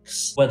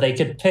box where they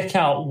could pick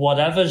out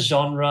whatever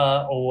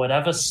genre or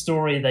whatever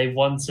story they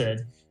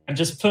wanted and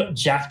just put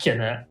Jack in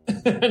it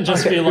and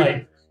just be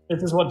like,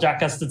 this is what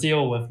Jack has to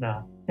deal with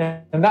now.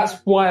 Yeah, and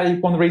that's why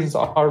one of the reasons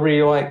I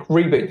really like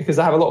Reboot, because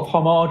they have a lot of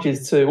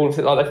homages to all of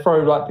it. Like they throw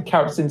like the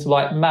characters into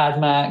like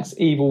Mad Max,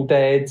 Evil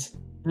Dead,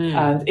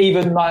 and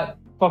even like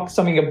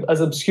something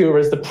as obscure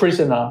as The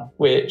Prisoner,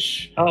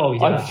 which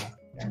like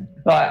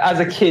as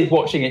a kid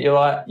watching it, you're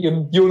like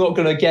you're not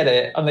going to get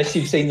it unless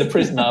you've seen The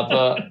Prisoner.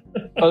 But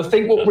I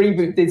think what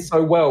Reboot did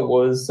so well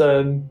was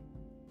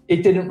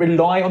it didn't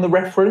rely on the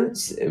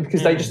reference,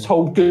 because they just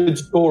told good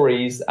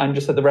stories and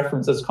just had the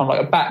reference as kind of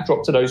like a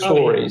backdrop to those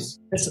stories.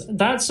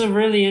 That's a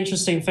really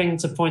interesting thing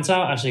to point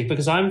out, actually,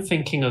 because I'm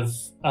thinking of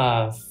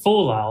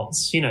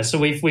Fallouts. You know, so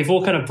we've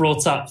all kind of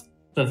brought up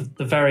the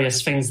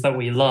various things that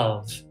we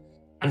love,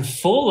 and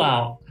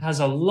Fallout has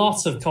a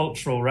lot of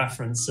cultural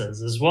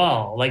references as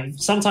well. Like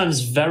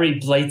sometimes very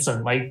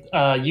blatant. Like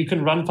you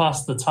can run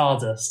past the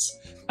TARDIS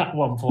at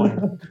one point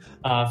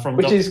from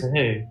Doctor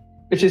Who.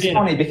 Which is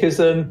funny because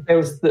there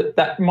was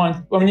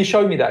when you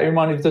showed me that, it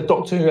reminded me of the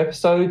Doctor Who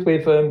episode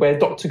with where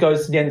Doctor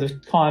goes to the end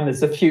of time as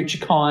the future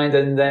kind,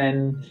 and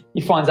then he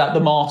finds out the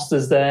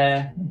Master's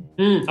there.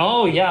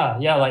 Oh yeah,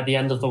 like the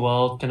end of the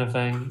world kind of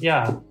thing.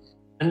 Yeah,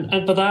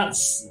 and but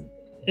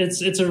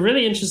it's a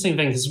really interesting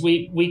thing because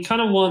we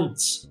kind of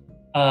want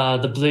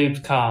the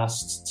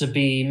Bloobcast to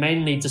be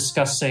mainly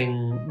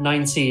discussing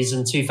 90s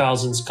and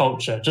 2000s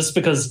culture, just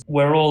because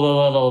we're all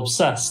a little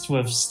obsessed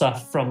with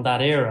stuff from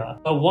that era.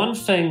 But one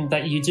thing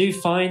that you do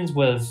find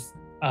with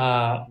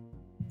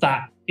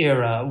that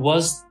era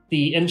was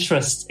the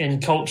interest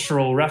in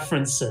cultural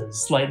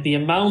references, like the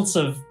amount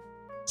of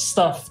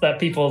stuff that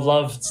people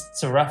loved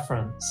to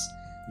reference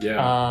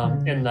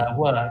in their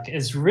work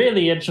is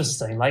really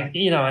interesting. Like,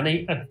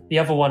 and the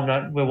other one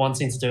that we're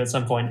wanting to do at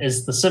some point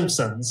is The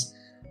Simpsons,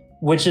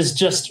 which is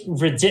just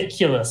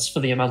ridiculous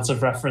for the amount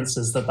of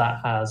references that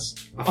has.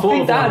 I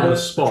think that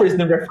has a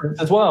Prisoner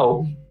reference as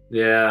well.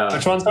 Yeah.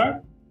 Which one, sorry?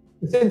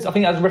 I think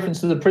it has a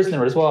reference to The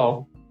Prisoner as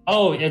well.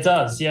 Oh, it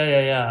does.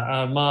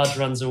 Yeah. Marge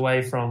runs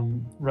away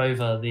from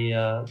Rover,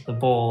 the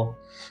ball,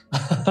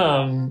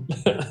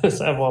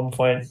 at one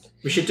point.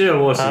 We should do a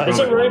Wallace and Is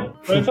it Gromit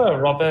one. Rover or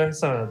Robin?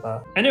 Something like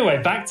that.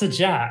 Anyway, back to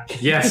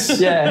Jack. Yes.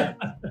 Yeah.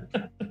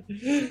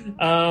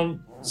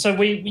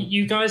 So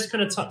you guys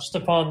kind of touched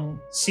upon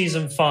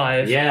season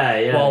 5.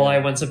 Yeah. While I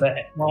went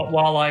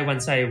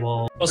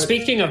AWOL. Well,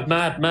 speaking of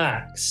Mad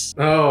Max,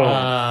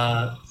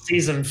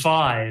 season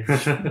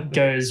 5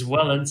 goes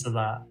well into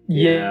that.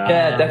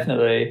 Yeah,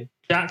 definitely.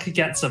 Jack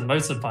gets a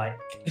motorbike.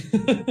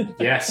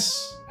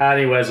 Yes, and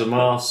he wears a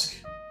mask.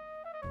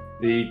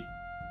 He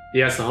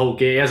has the whole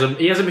gear.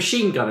 He has a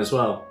machine gun as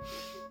well.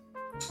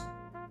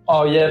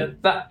 Oh yeah,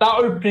 that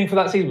opening for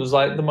that season was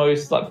like the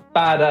most like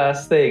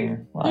badass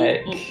thing.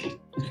 Like,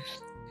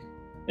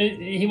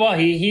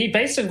 he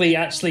basically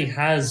actually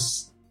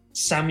has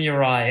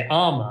samurai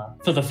armor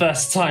for the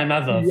first time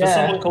ever. For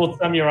someone called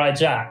Samurai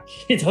Jack,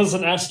 he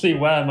doesn't actually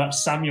wear much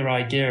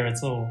samurai gear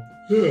at all.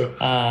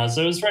 So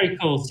it was very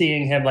cool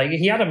seeing him. Like,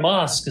 he had a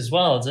mask as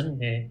well,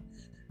 didn't he?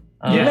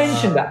 You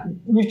mentioned that.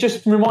 You've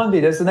just reminded me.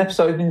 There's an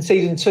episode in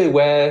season 2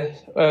 where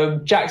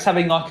Jack's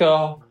having like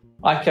a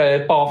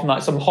bath in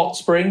like some hot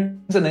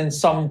springs, and then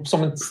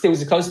someone steals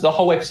his clothes. The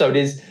whole episode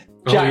is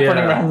Jack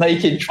running around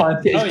naked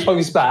trying to get his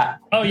clothes back.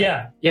 Oh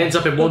yeah, he ends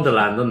up in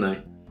Wonderland,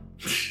 doesn't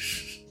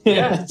he?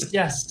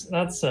 yes,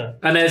 that's it.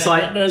 And there's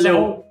like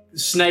little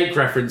Snake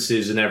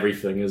references and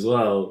everything as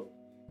well.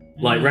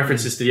 Like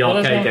references to the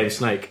arcade game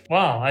Snake.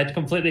 Wow, I'd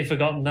completely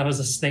forgotten there was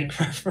a Snake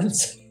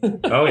reference.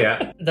 Oh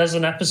yeah. There's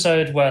an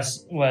episode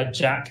where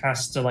Jack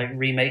has to like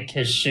remake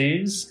his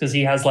shoes because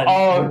he has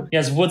he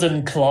has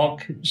wooden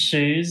clog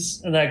shoes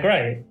and they're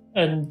great.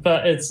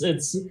 But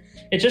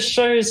it just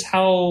shows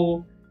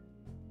how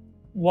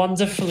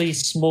wonderfully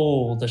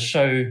small the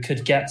show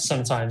could get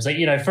sometimes.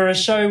 Like, for a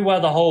show where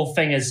the whole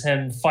thing is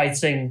him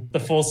fighting the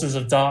forces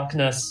of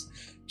darkness,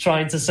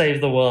 trying to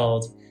save the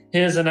world.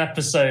 Here's an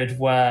episode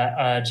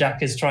where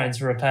Jack is trying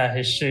to repair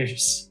his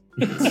shoes,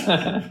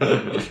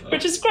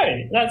 which is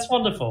great. That's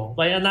wonderful.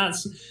 And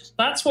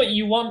that's what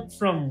you want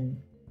from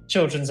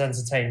children's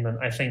entertainment.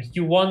 I think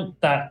you want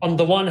that. On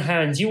the one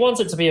hand, you want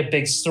it to be a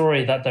big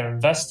story that they're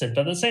invested,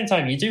 but at the same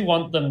time, you do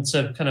want them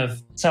to kind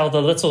of tell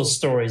the little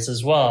stories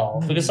as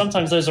well, because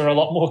sometimes those are a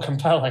lot more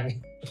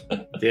compelling.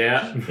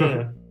 Yeah.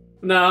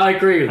 No, I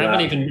agree with that.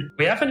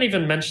 We haven't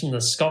even mentioned the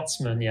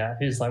Scotsman yet,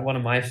 who's like one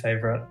of my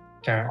favorite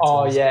characters.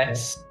 Oh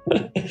yes.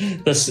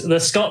 The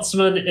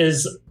Scotsman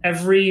is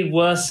every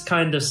worst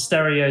kind of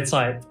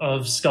stereotype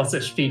of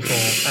Scottish people,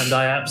 and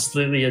I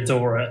absolutely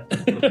adore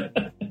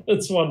it.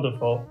 It's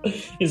wonderful.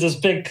 He's this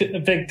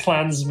big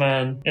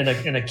clansman in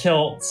a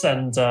kilt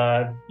and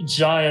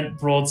giant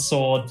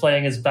broadsword,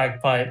 playing his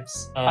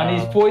bagpipes. And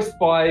he's voiced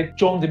by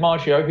John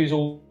DiMaggio, who's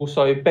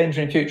also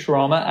Benjamin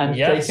Futurama and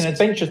Jake in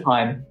Adventure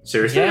Time.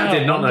 Seriously, I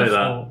did not know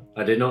that.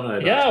 I did not know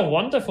that. Yeah,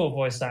 wonderful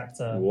voice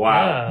actor.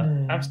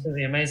 Wow,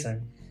 absolutely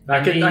amazing.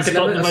 He's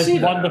got the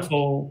most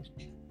wonderful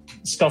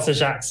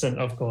Scottish accent,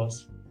 of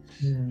course.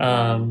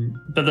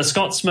 But the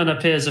Scotsman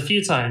appears a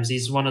few times.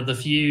 He's one of the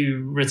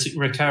few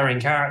recurring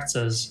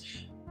characters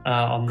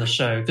on the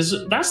show,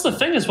 because that's the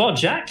thing as well.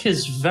 Jack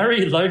is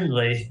very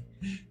lonely.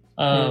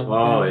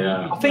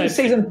 I think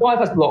season 5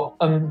 has a lot,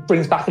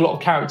 brings back a lot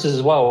of characters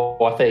as well.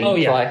 I think.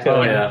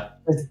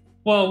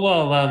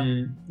 Well,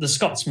 the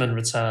Scotsman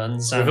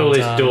returns with all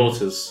his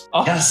daughters.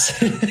 Yes,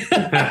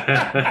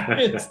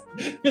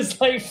 it's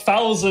like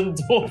 1,000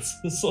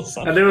 daughters or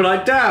something. And they were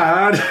like,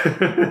 "Dad,"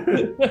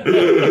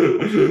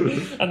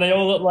 and they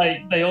all look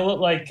like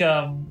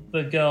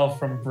the girl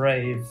from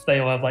Brave. They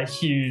all have like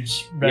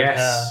huge red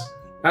hair.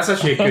 That's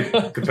actually a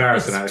good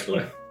comparison,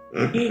 actually.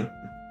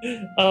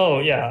 Oh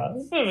yeah,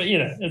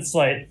 it's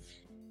like,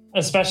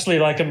 especially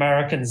like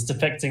Americans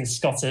depicting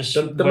Scottish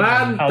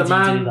women. How do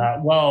you do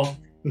that? Well.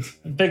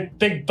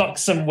 Big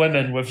buxom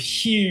women with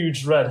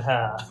huge red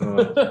hair.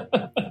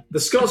 The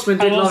Scotsman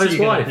did love his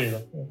wife.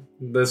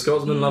 The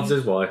Scotsman loves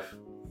his wife.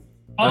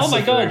 Oh my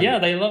god, yeah,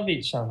 they love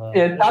each other.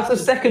 Yeah, that's the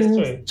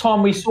second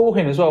time we saw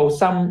him as well.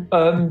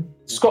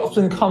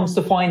 Scotsman comes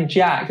to find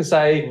Jack and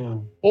say,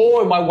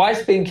 "Oh, my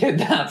wife's been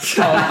kidnapped."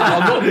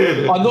 I'm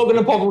not going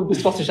to bother with the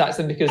Scottish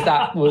accent because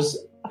that was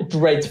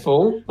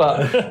dreadful.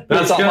 But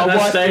my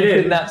wife's been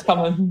kidnapped.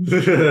 Coming.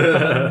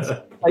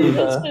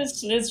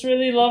 It's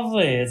really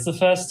lovely. It's the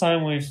first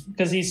time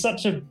because he's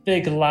such a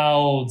big,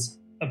 loud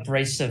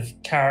abrasive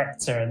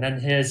character, and then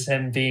here's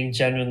him being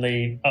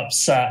genuinely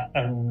upset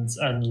and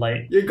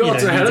like you got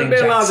to help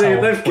me,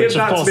 laddie. They've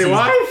kidnapped my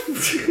wife.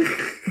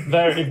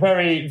 very,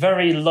 very,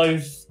 very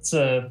loath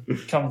to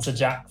come to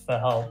Jack for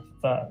help,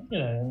 but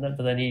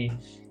then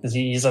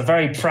he's a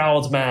very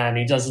proud man.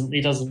 He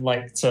doesn't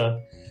like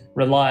to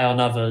rely on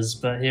others,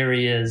 but here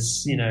he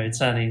is,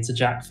 turning to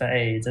Jack for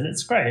aid, and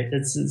it's great.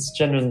 It's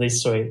genuinely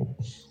sweet.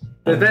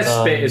 The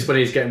best bit is when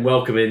he's getting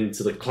welcomed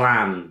into the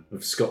clan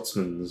of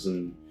Scotsmans,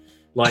 and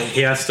like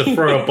he has to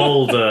throw a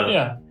boulder,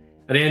 yeah,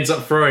 and he ends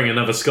up throwing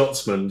another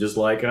Scotsman, just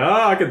like,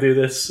 I can do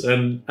this,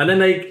 and then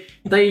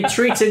they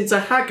treat him to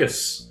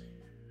haggis,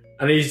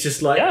 and he's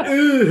just like,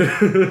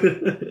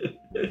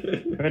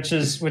 which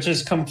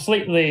is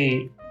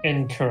completely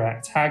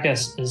incorrect.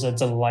 Haggis is a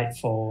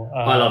delightful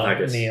I love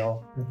haggis.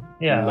 meal.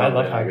 Yeah, I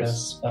love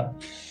haggis.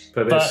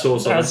 Put a bit of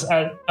sauce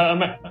on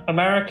it.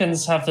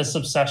 Americans have this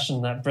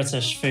obsession that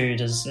British food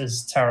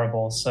is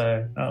terrible,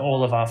 so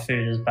all of our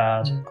food is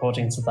bad,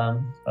 according to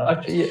them.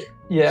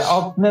 Yeah,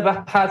 I've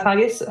never had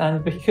haggis,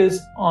 and because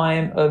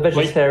I'm a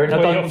vegetarian,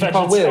 I don't think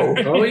I will.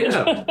 Oh,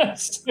 yeah.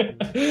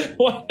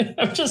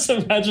 I'm just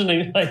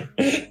imagining, like,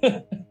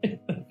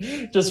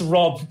 just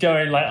Rob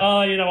going like,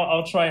 you know what,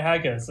 I'll try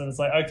haggis. And it's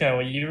like, okay,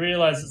 well, you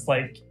realise it's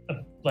like a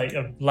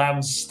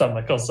lamb's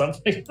stomach or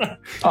something.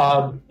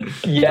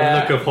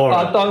 Yeah, look of horror.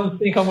 I don't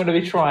think I'm going to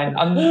be trying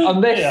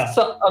unless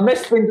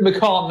Linda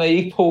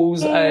McCartney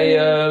pulls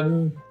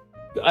a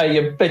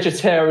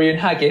vegetarian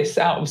haggis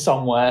out of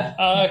somewhere.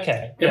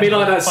 Okay. It'd be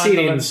like that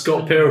scene in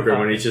Scott Pilgrim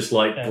when he's just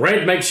like,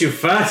 bread makes you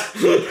fat.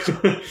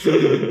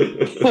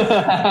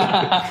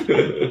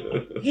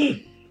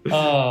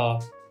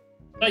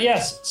 But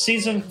yes,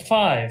 season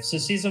 5. So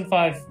season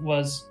 5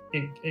 was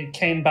it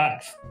came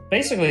back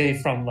basically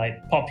from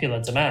like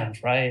popular demand,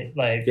 right?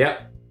 Like,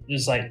 yeah, it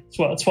was like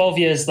 12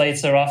 years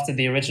later after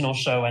the original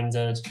show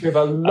ended, with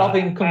a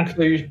loving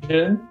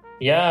conclusion.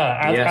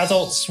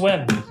 Adult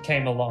Swim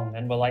came along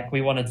and were like,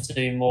 we wanted to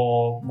do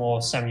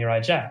more Samurai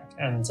Jack,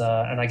 and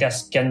I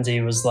guess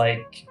Gendy was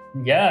like,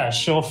 yeah,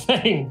 sure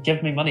thing,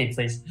 give me money,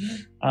 please.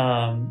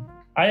 I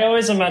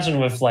always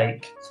imagine with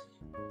like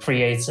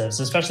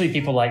creatives, especially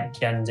people like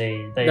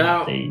Gendy,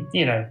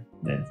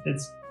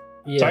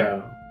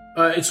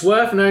 it's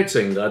worth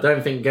noting that I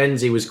don't think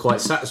Gendy was quite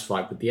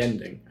satisfied with the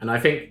ending, and I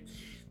think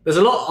there's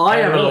a lot. I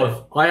have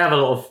a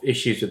lot of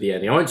issues with the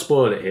ending. I won't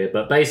spoil it here,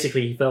 but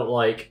basically, he felt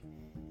like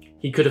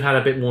he could have had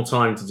a bit more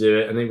time to do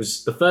it, and it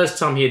was the first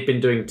time he had been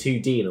doing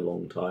 2D in a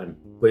long time.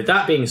 With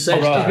that being said,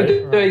 he's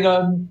been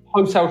doing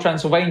Hotel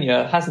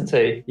Transylvania, hasn't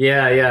he?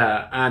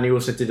 Yeah, and he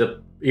also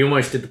he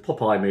almost did the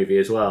Popeye movie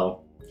as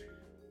well.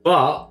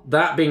 But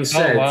that being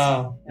said,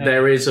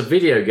 there is a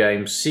video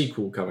game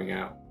sequel coming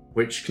out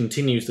which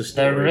continues the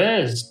story. There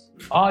is.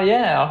 Oh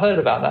yeah, I heard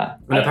about that.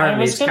 And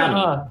apparently it's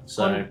canon.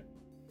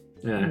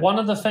 One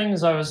of the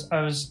things I've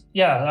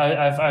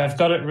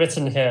got it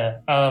written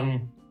here.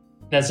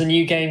 There's a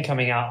new game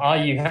coming out. Are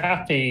you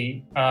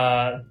happy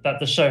that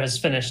the show has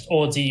finished,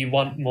 or do you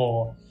want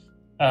more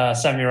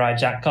Samurai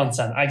Jack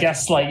content? I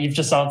guess like you've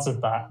just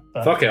answered that.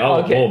 But... Fuck it,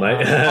 I'll more,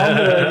 mate.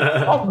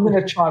 I'm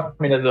gonna chime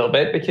in a little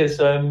bit because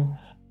I'm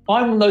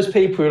one of those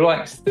people who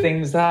likes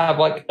things that have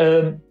like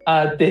a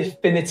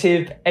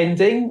definitive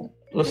ending.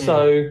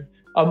 So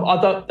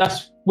I don't.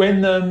 That's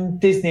when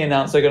Disney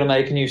announced they're going to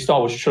make a new Star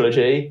Wars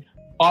trilogy.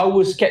 I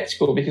was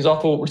skeptical because I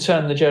thought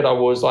Return of the Jedi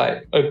was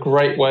like a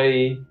great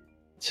way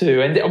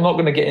to end it. I'm not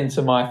going to get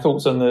into my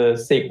thoughts on the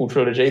sequel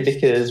trilogy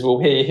because we'll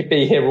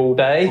be here all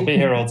day. We'll be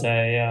here all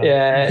day, yeah.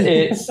 Yeah,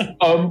 it's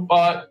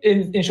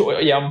in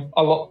short, yeah,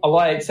 I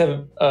like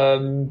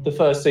the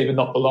first two, but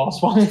not the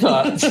last one.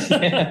 But,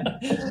 yeah.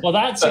 Well,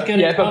 that's a good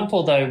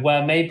example though,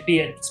 where maybe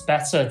it's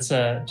better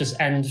to just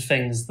end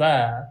things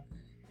there.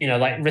 You know,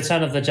 like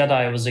Return of the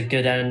Jedi was a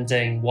good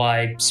ending.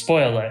 Why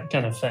spoil it,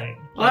 kind of thing.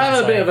 I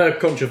have a bit of a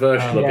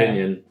controversial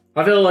opinion.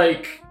 I feel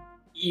like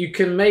you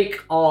can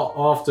make art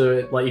after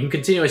it, like you can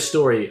continue a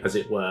story, as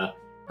it were,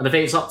 and I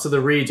think it's up to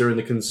the reader and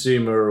the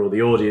consumer or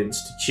the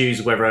audience to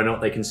choose whether or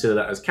not they consider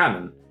that as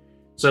canon.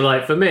 So,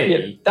 like for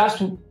me,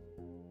 that's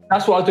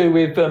what I do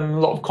with a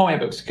lot of comic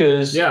books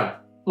because,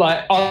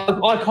 like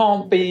I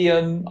can't be.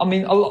 I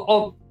mean,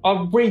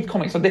 I read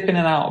comics, I dip in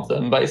and out of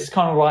them, but it's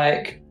kind of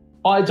like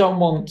I don't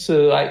want to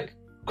like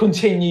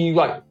continue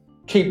like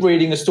keep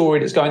reading a story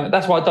that's going.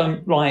 That's why I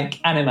don't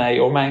like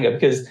anime or manga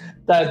because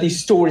they have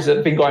these stories that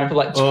have been going for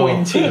like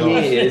 20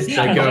 years. They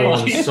go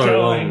on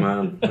so long,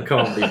 man. I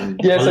can't even.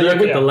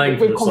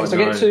 With comics, I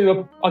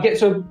get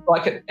to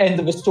like an end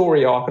of a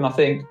story arc, and I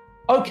think,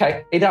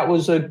 okay, that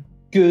was a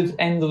good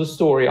end of the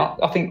story. I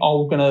think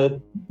I'm gonna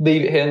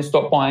leave it here and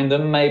stop buying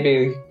them.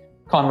 Maybe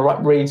kind of like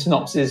read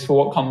synopses for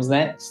what comes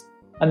next,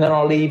 and then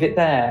I'll leave it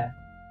there.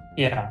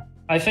 Yeah,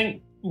 I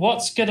think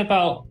what's good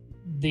about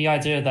the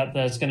idea that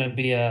there's going to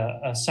be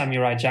a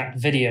Samurai Jack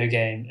video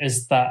game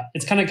is that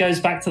it kind of goes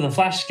back to the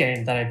Flash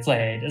game that I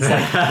played. It's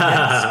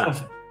like,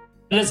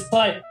 But it's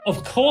like,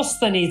 of course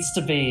there needs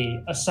to be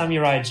a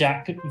Samurai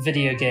Jack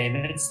video game.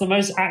 It's the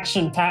most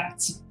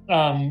action-packed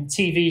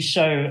TV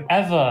show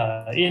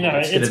ever. You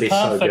know, it's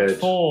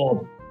perfect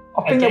for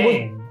I think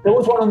there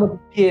was one on the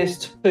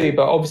PS2,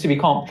 but obviously we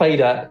can't play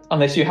that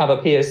unless you have a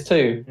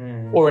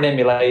PS2 or an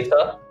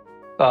emulator.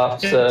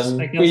 But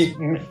we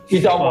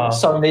don't want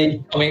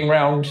Sony coming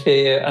around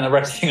here and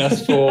arresting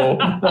us for...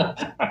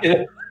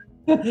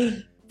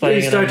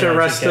 Please don't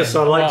arrest us,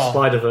 I like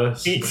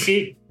Spider-Verse.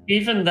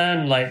 Even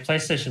then, like,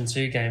 PlayStation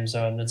 2 games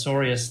are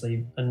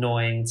notoriously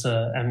annoying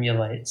to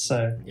emulate.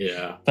 So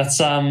yeah,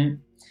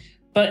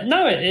 but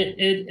no,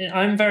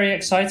 I'm very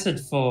excited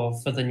for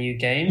the new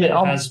game.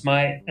 Yeah,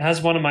 it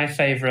has one of my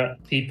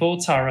favorite people,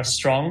 Tara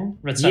Strong,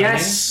 returning.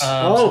 Yes. We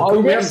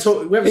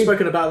haven't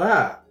spoken about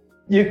that.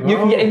 You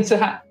can get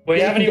into... We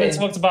haven't even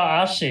talked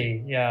about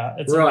Ashi. Yeah,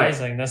 it's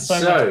amazing. There's so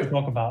much to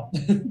talk about.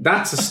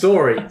 That's a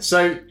story.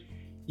 So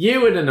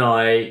Ewan and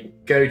I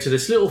go to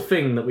this little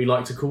thing that we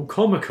like to call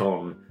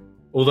Comic-Con,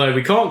 although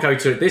we can't go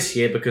to it this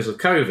year because of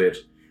COVID.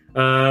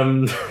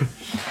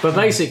 But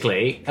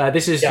basically,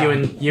 this is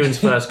Ewan's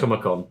first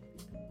Comic-Con.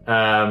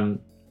 And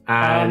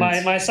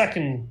my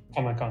second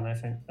Comic-Con, I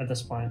think, at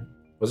this point.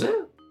 Was it?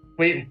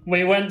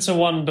 We went to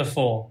one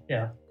before,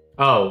 yeah.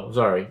 Oh,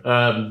 sorry.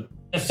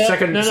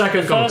 Second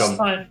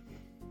Comic-Con.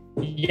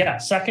 Yeah,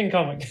 second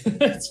comic.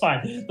 It's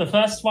fine. The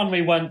first one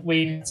we went,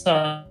 we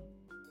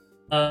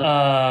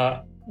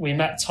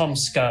met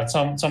Thomas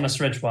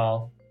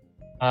Ridgewell,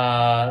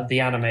 the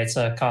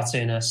animator,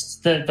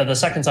 cartoonist. But the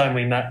second time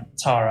we met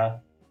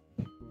Tara.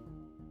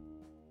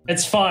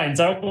 It's fine.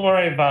 Don't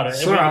worry about it.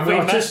 Sorry, we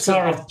met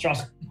Tara.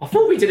 I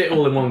thought we did it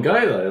all in one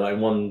go though, like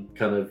one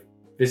kind of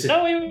visit.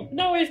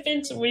 No, we've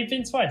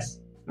been twice.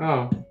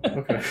 Oh,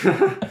 okay. It's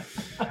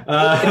been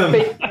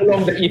so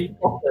long that you've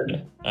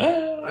forgotten.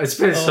 It's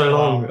been so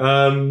long.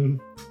 I'm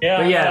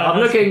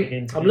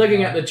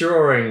looking at the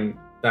drawing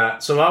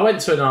that. So I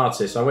went to an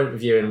artist. I went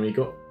with you, and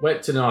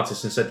went to an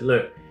artist and said,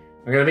 "Look,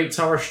 I'm going to meet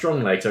Tara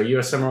Strong later. Are you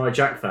a Samurai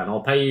Jack fan?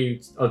 I'll pay you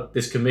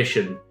this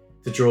commission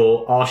to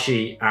draw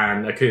Ashi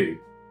and Aku,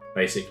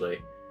 basically."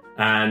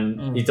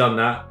 And you've done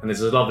that, and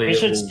there's a lovely. We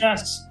should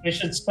stress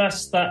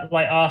that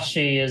like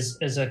Ashi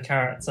is a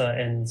character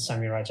in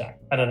Samurai Jack.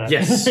 I don't know.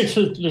 Yes,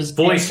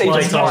 voiced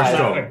by Tara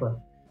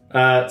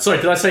Strong. Sorry,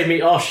 did I say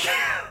meet Ashi?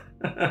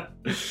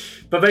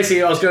 But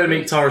basically, I was going to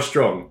meet Tara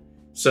Strong,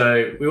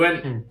 so we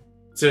went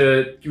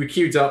we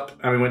queued up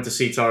and we went to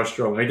see Tara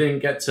Strong. I didn't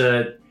get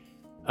to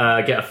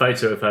get a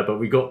photo of her, but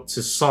we got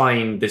to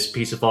sign this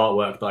piece of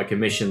artwork that I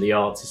commissioned the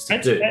artist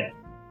to do.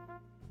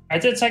 I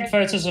did take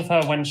photos of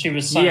her when she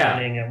was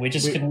signing it. We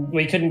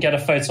couldn't get a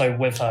photo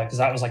with her because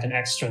that was like an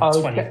extra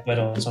 20 quid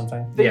or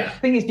something. The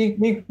thing is,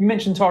 you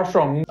mentioned Tara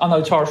Strong. I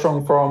know Tara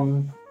Strong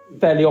from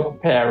Fairly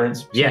Odd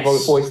Parents. Yes.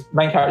 Voiced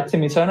main character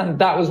Timmy Turner, and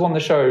that was one of the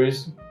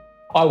shows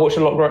I watched a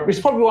lot. Which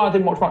is probably why I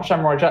didn't watch much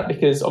Samurai Jack,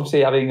 because obviously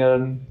having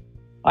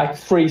like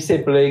 3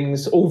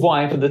 siblings all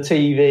vying for the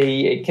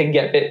TV, it can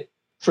get a bit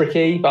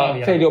tricky.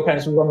 But Fairly Odd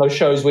Parents was one of those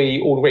shows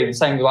we all agreed. The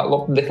same with like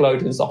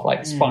Nickelodeon stuff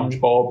like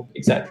SpongeBob,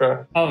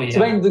 etc. Oh yeah. So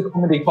mainly the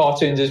comedy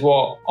cartoons is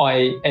what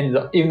I ended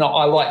up. Even though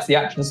I liked the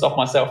action stuff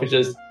myself, it's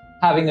just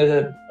having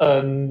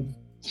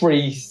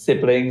 3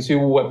 siblings who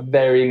all have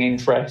varying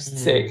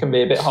interests. It can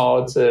be a bit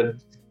hard to,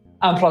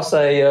 and plus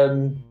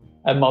a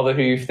mother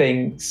who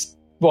thinks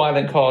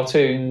violent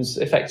cartoons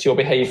affect your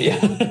behaviour.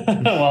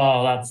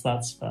 Well,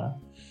 that's fair.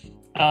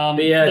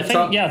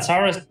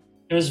 Tara.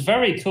 It was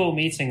very cool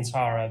meeting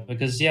Tara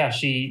because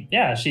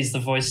she's the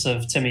voice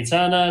of Timmy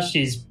Turner.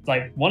 She's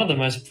like one of the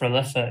most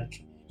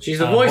prolific. She's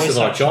the voice of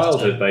our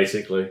childhood,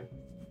 basically.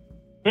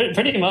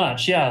 Pretty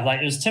much, yeah.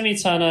 Like it was Timmy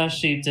Turner.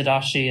 She did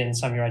Ashi and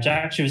Samurai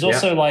Jack. She was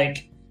also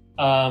like,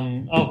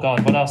 oh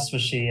god, what else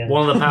was she in?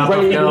 One of the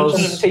Powerpuff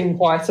Girls. Teen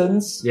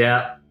Titans.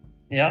 Yeah.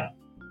 Yeah.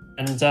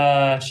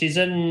 And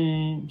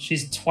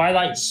she's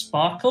Twilight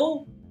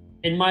Sparkle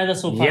in My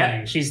Little Pony.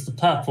 Yeah. She's the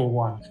purple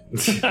one.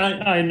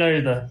 I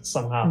know that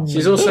somehow.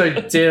 She's also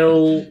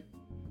Dill.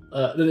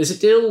 Is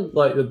it Dill?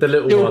 Like the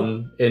little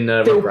one in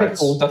Dill Rugrats?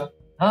 Pickles.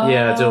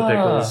 Yeah, Dill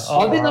Pickles.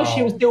 I didn't know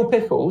she was Dill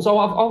Pickles.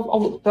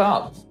 I'll look that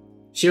up.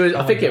 She was.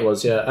 I think it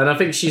was. Yeah, and I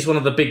think she's one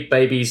of the big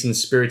babies in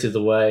Spirited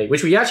Away,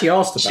 which we actually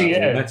asked about. She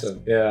is.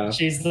 Yeah.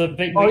 She's the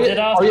big. We did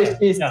ask.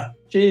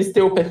 She is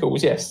Dill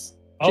Pickles. Yes.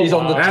 She's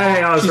on the.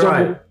 Hey, I was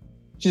right.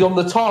 She's on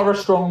the Tara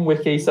Strong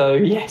wiki, so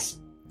yes.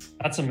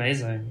 That's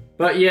amazing.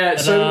 But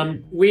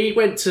we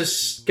went to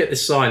get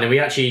this sign, and we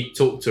actually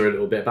talked to her a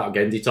little bit about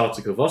Genndy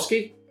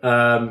Tartakovsky.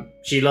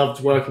 She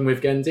loved working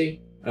with Genndy.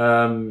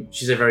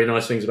 She said very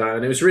nice things about it,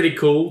 and it was really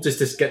cool just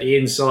to get the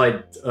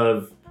inside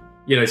of,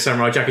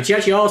 Samurai Jack. And she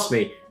actually asked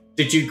me,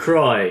 "Did you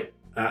cry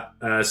at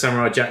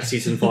Samurai Jack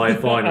season 5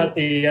 final?"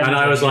 And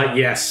I was like,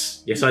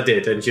 "Yes, I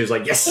did." And she was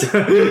like, "Yes."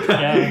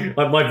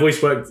 My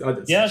voice worked.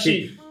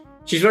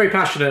 She's very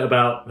passionate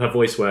about her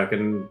voice work,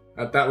 and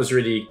that was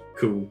really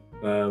cool.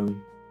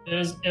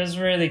 It was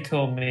really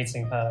cool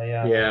meeting her.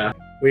 Yeah.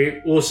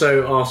 We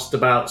also asked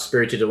about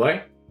Spirited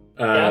Away,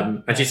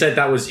 and she said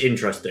that was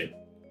interesting.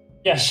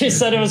 Yeah, she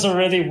said it was a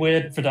really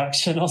weird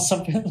production or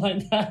something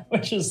like that,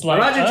 which is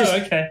like,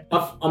 okay.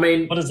 I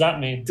mean, what does that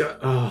mean?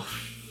 I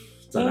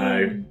don't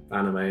know.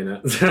 Anime,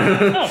 innit?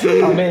 I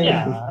mean,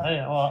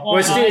 well,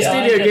 it's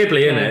Studio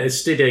Ghibli, isn't it? It's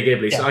Studio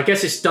Ghibli, so I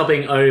guess it's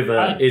dubbing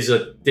over is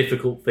a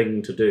difficult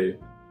thing to do.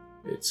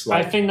 It's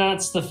like, I think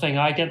that's the thing.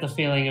 I get the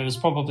feeling it was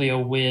probably a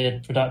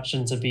weird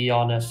production to be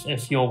on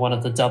if you're one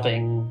of the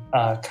dubbing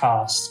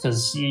cast,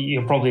 because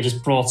you're probably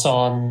just brought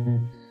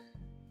on.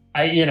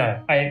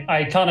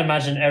 I can't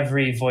imagine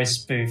every voice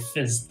booth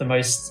is the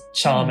most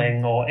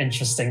charming or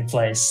interesting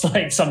place.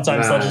 Like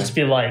sometimes they'll just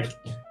be like,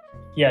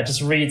 yeah,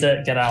 just read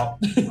it, get out.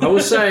 I will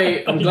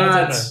say I'm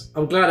glad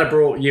I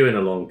brought Ewan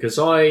along, because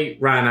I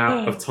ran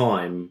out of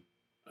time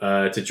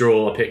to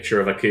draw a picture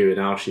of Aku and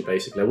Aoshi.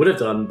 Basically, I would have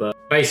done, but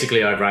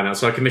basically I ran out,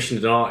 so I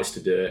commissioned an artist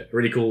to do it. A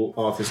really cool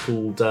artist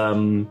called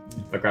I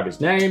grab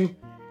his name.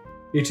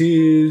 It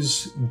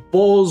is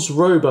Bozo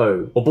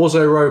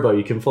Robo.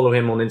 You can follow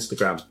him on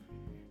Instagram.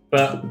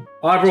 But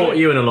I brought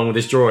Ewan along with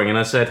this drawing, and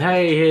I said,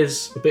 "Hey,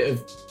 here's a bit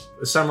of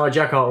Samurai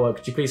Jack artwork.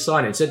 Could you please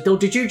sign it?" He said, "Oh,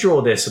 did you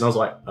draw this?" And I was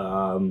like,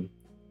 and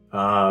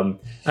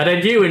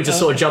then Ewan just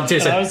sort of jumped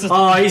in and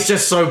said, he's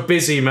just so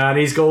busy, man.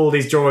 He's got all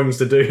these drawings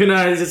to do.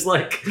 It's just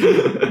like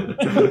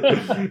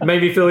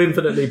made me feel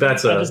infinitely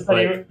better.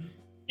 I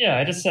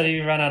just said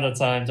he ran out of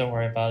time. Don't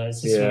worry about it.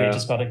 It's just we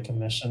just got it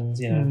commissioned,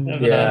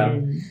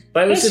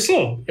 But it was just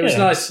cool. It was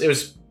nice. It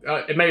was.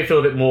 It made me feel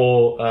a bit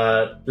more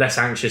less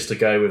anxious to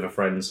go with a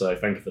friend. So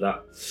thank you for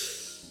that.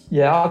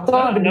 Yeah, I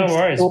don't have no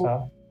worries,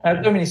 pal. I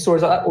don't have many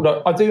stories like that.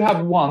 Although I do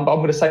have one, but I'm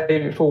going to save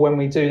it for when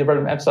we do the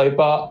relevant episode.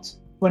 But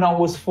when I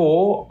was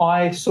 4,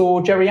 I saw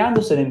Jerry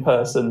Anderson in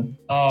person.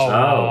 Oh.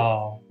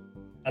 Wow,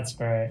 that's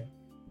great.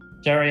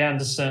 Jerry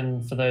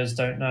Anderson, for those who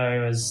don't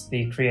know, is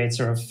the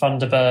creator of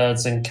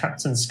Thunderbirds and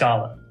Captain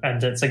Scarlet,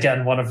 and it's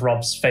again one of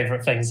Rob's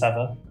favourite things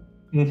ever.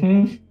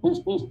 Mm-hmm.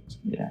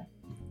 Yeah.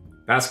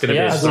 That's going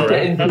to be a story. We'll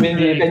get into in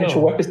the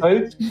eventual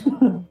episode.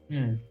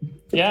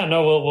 Yeah,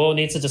 no, we'll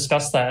need to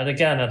discuss that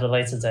again at a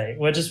later date.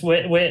 We're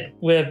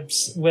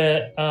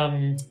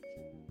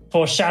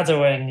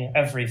foreshadowing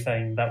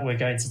everything that we're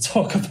going to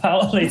talk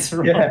about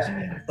later on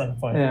at some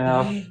point.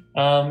 Yeah.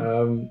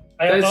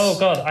 Oh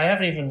god, I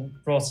haven't even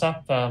brought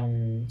up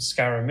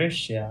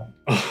Scaramouche yet.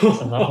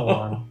 That's another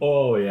one.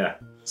 Oh yeah.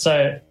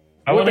 So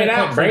I want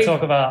to quickly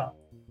talk about.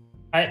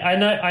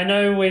 I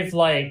know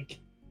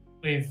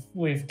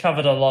we've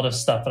covered a lot of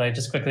stuff, but I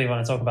just quickly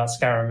want to talk about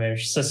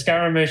Scaramouche. So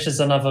Scaramouche is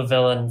another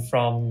villain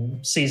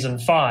from season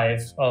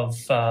 5 of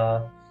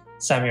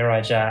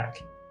Samurai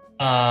Jack.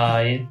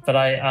 But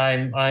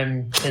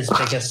I'm his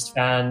biggest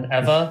fan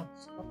ever.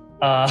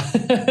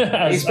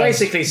 He's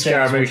basically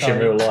Scaramouche in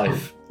real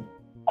life.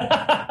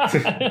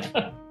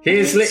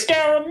 He's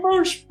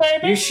Scaramouche,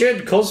 baby. You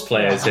should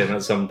cosplay as him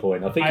at some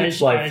point. I think it's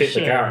fit the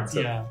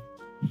character. Yeah.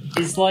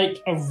 He's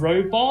like a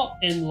robot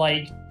in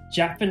like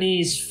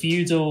Japanese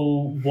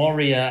feudal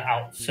warrior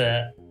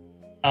outfit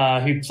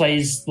who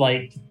plays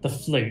like the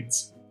flute.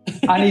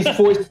 And he's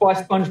voiced by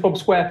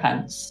SpongeBob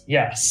SquarePants.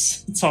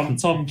 Yes, Tom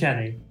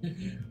Kenny.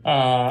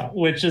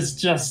 Which is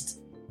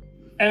just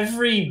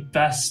every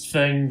best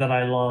thing that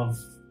I love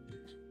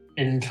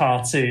in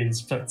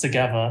cartoons put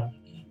together.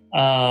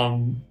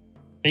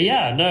 But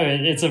yeah, no,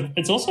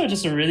 it's also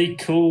just a really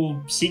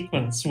cool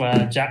sequence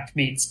where Jack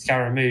meets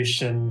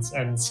Scaramouche and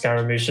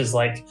Scaramouche is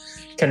like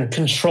can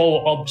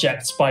control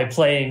objects by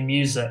playing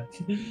music,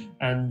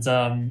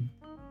 and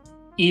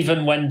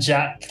even when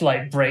Jack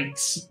like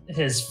breaks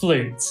his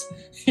flute,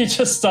 he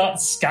just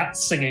starts scat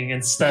singing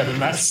instead,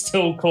 and that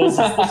still causes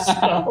the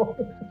spell.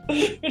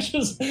 Which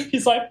is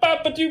he's like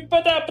and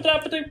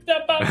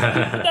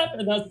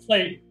that's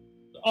like,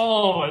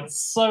 oh, it's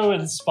so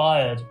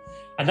inspired.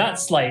 And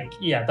that's like,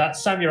 yeah,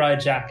 that's Samurai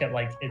Jack at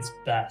like its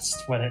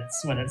best when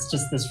it's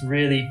just this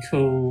really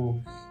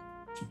cool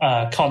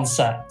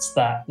concept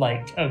that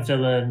like a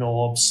villain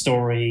or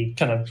story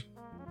kind of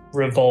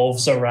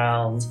revolves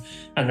around,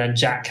 and then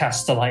Jack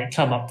has to like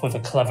come up with a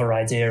clever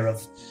idea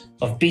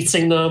of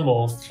beating them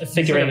or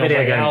figuring a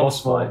way out.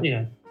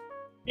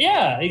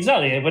 Yeah,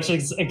 exactly. Which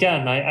is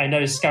again, I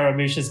know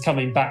Scaramouche is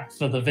coming back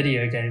for the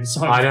video game,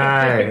 so I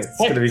know it's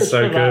going to be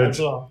so good.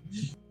 Well.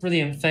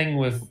 Brilliant thing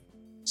with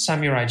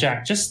Samurai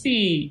Jack, just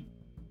the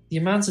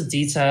amount of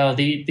detail,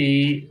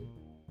 the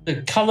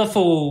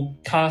colorful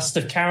cast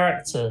of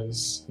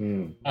characters,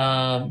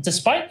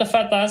 despite the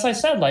fact that, as I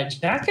said, like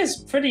Jack is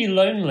pretty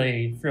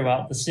lonely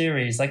throughout the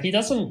series. Like he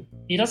doesn't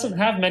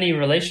have many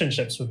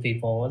relationships with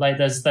people. Like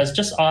there's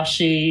just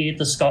Ashi,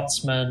 the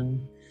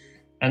Scotsman,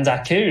 and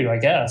Aku, I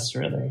guess,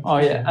 really. Oh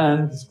yeah,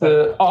 and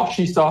the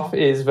Ashi stuff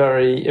is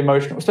very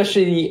emotional,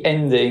 especially the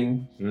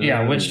ending.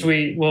 Yeah, which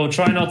we will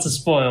try not to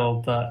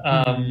spoil, but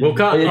we'll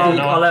cut.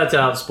 I'll let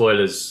out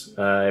spoilers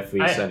if we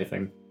say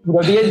anything.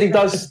 Well, the ending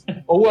does.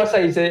 All I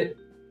say is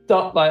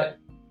like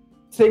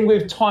thing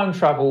with time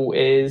travel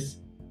is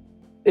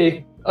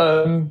if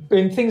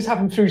when things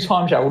happen through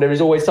time travel, there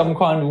is always some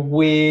kind of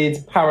weird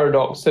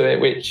paradox to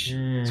it. Which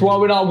so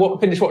when I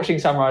finished watching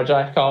Samurai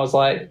Jack, I was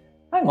like,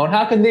 hang on,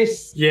 how can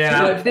this?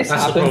 Yeah, if this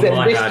happens,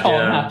 then this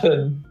can't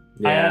happen.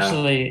 I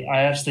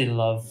actually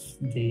love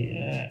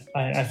the.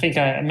 I think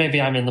maybe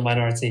I'm in the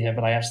minority here,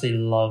 but I actually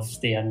love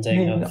the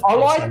ending. I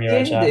like the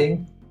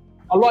ending.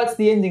 I liked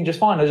the ending just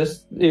fine. It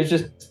was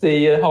just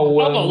the whole.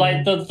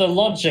 Like the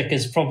logic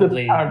is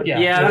probably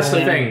that's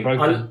the thing.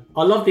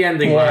 I love the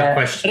ending, but I have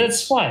questions. But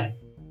it's fine.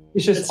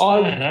 It's just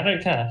fine. I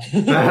don't care.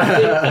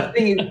 The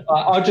thing is,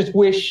 I just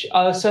wish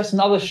certain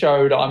other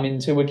show that I'm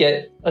into would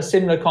get a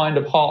similar kind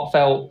of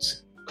heartfelt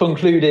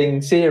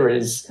concluding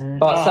series,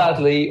 but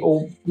sadly,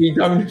 we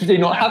do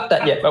not have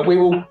that yet. But we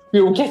will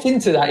get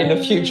into that in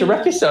a future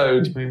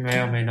episode. We may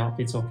or may not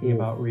be talking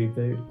about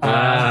Reboot.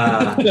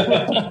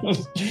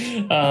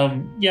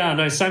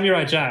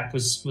 Samurai Jack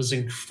was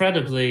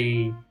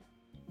incredibly.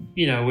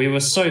 We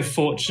were so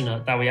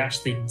fortunate that we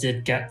actually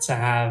did get to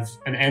have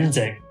an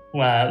ending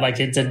where, like,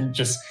 it didn't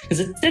just because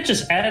it did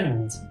just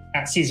end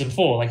at season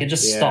 4, like it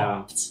just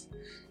stopped.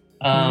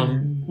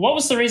 What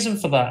was the reason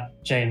for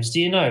that, James? Do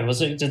you know?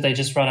 Did they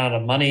just run out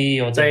of money,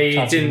 or they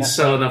didn't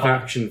sell enough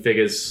action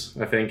figures?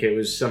 I think it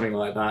was something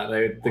like that.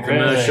 The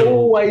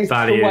commercial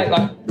value.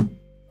 I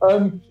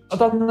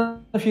don't know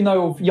if you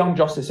know of Young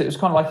Justice. It was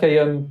kind of like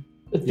a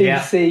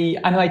DC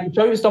animated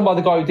show. It was done by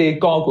the guy who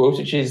did Gargoyles,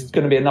 which is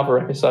going to be another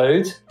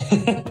episode.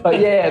 But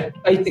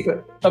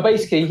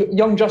basically,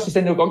 Young Justice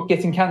ended up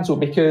getting cancelled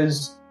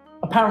because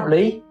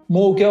apparently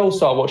more girls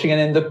started watching, and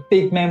then the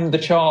big men with the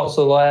charts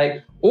are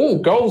like, "Oh,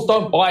 girls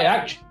don't buy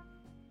action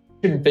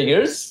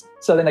figures,"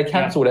 so then they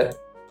cancelled it.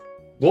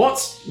 What?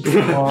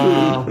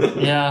 Wow.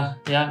 Yeah.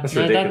 That's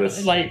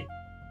ridiculous.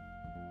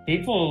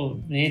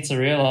 People need to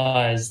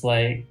realize,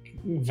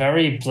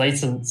 very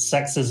blatant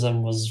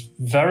sexism was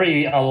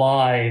very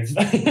alive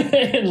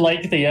in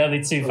the early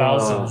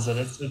 2000s, and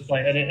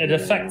it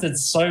affected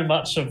so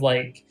much of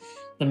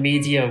the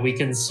media we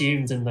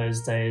consumed in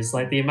those days.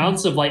 The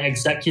amounts of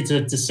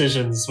executive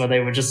decisions where they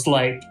were just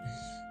we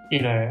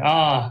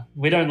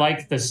don't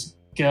like this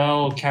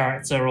girl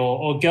character,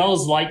 or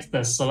girls like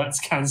this, so let's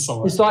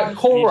cancel it. It's like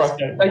Korra.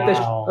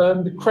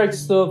 The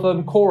creators of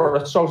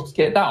Korra started to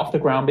get that off the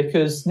ground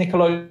because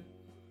Nickelodeon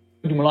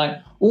were like,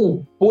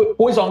 "Oh,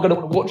 boys aren't going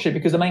to watch it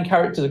because the main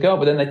character's a girl."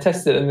 But then they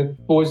tested it, and the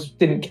boys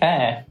didn't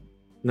care.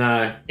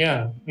 No.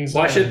 Yeah.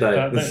 Exactly. Why should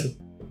they?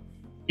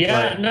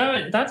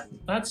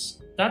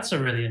 That's a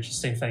really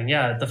interesting thing.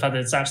 Yeah, the fact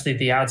that it's actually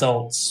the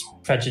adults'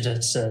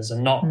 prejudices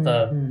and not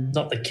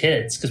the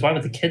kids. Because why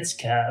would the kids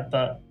care?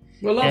 But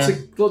lots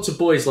of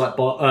boys like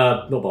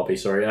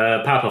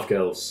Powerpuff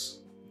Girls.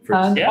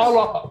 And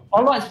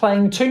I liked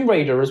playing Tomb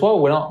Raider as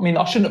well.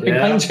 I shouldn't have been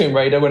playing Tomb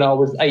Raider when I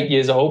was 8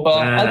 years old, but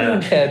I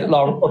didn't care that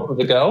Lara Croft was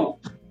a girl.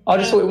 I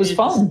just thought it was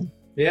fun.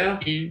 Yeah,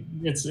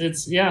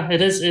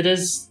 it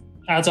is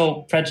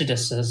adult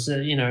prejudices.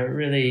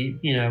 Really,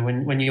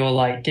 when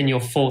you're in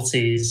your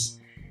 40s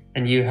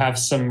and you have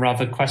some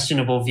rather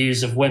questionable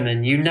views of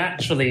women, you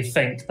naturally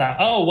think that,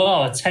 oh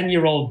well, a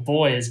 10-year-old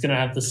boy is going to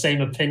have the same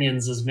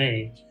opinions as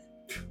me.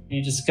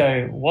 You just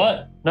go,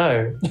 what?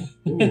 No.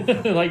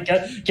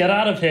 Get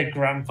out of here,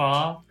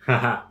 Grandpa.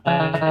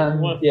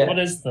 What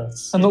is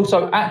this? And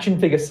also, action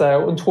figure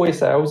sale and toy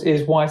sales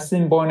is why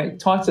Slim Bionic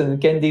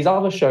Titan, Gendy's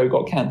other show,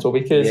 got cancelled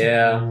because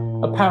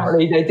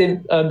apparently they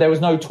didn't. There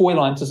was no toy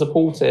line to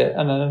support it,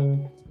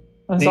 and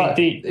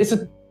it's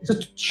a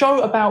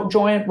show about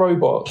giant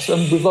robots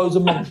and with loads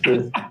of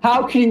monsters.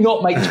 How can you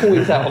not make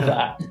toys out of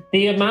that?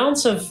 The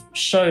amount of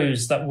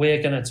shows that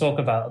we're going to talk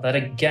about that,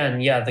 again,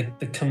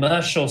 the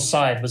commercial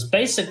side was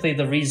basically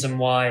the reason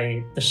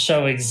why the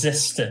show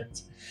existed.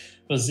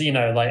 Was, we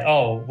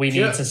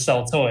need to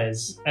sell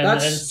toys. And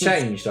that's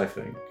changed, I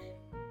think.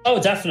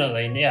 Oh,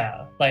 definitely,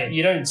 yeah.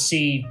 You don't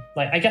see,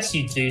 I guess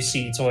you do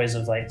see toys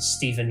of,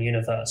 Steven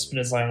Universe, but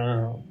it's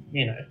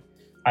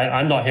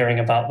I'm not hearing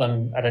about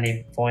them at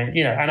any point,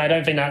 and I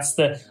don't think that's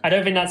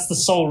the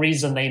sole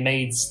reason they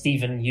made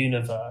Steven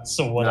Universe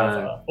or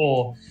whatever,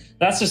 or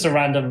that's just a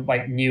random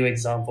new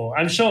example.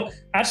 I'm sure.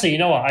 Actually, you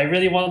know what? I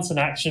really want an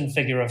action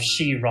figure of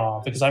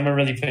She-Ra because I'm a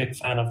really big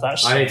fan of that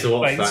show. I need to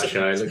watch that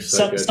show. It looks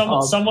so good.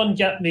 Someone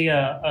get me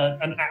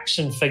an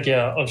action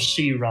figure of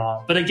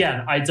She-Ra. But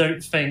again, I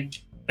don't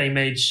think they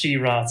made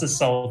She-Ra to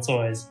sell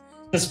toys.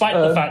 Despite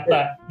the fact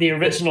that the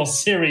original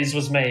series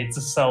was made to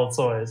sell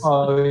toys.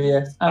 Oh,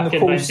 yes. And back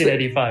in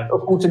 1985.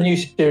 Of course, the new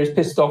series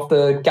pissed off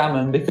the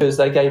Gammon because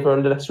they gave her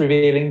a less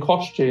revealing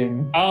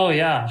costume. Oh,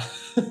 yeah.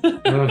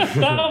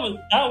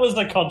 that was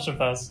the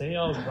controversy.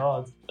 Oh,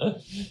 God.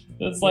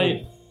 It's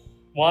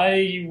why are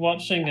you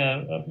watching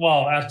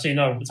well, actually,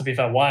 no, to be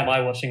fair, why am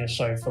I watching a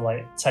show for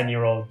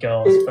 10-year-old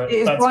girls?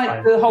 It's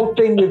fine. The whole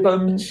thing with...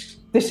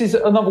 this is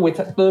another with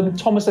the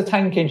Thomas the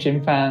Tank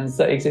Engine fans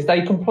that exist.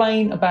 They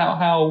complain about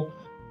how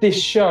this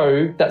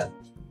show that's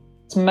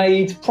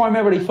made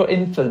primarily for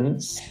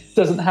infants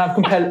doesn't have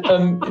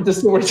the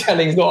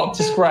storytelling's not up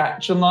to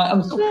scratch. And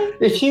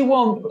if you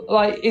want,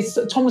 it's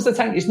Thomas the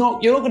Tank. You're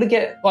not going to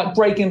get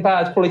Breaking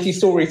Bad quality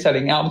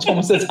storytelling out of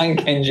Thomas the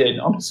Tank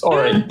Engine. I'm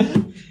sorry.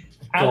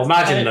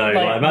 imagine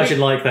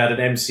they had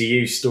an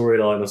MCU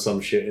storyline or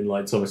some shit in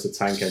like Thomas the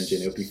Tank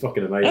Engine. It would be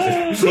fucking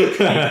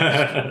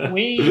amazing.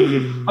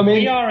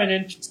 We are an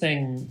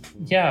interesting.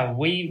 Yeah,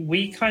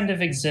 we kind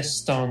of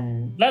exist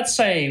on. Let's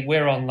say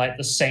we're on like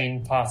the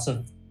sane part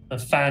of the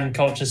fan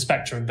culture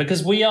spectrum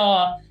because we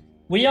are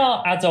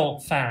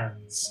adult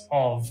fans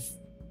of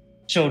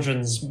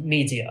children's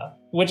media,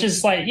 which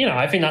is like,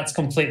 I think that's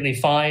completely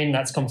fine.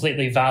 That's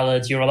completely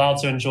valid. You're allowed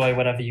to enjoy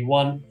whatever you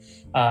want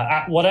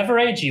at whatever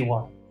age you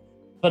want.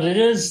 But it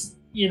is,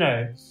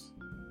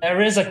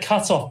 there is a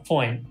cutoff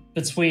point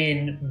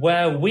between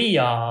where we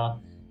are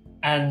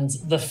and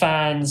the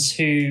fans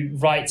who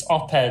write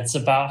op-eds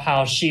about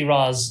how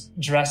She-Ra's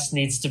dress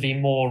needs to be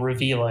more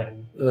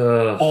revealing.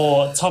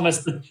 Or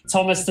Thomas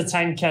the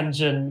Tank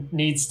Engine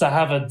needs to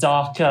have a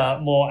darker,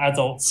 more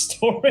adult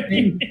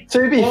story.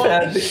 To be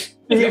fair,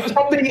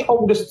 some of the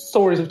oldest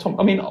stories of Tom.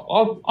 I mean,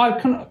 I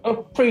can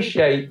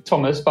appreciate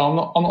Thomas, but I'm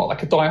not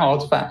like a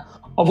diehard fan.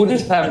 I wouldn't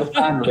say I'm a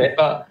fan of it,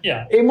 but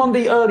in one of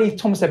the early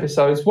Thomas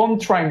episodes, one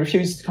train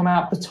refuses to come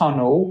out the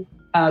tunnel,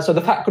 so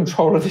the Fat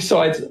Controller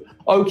decides,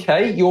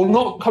 okay, you're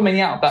not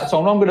coming out that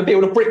tunnel. I'm going to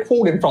build a brick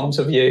wall in front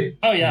of you.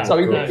 Oh yeah. So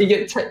you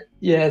get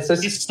so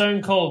he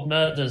stone cold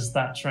murders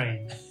that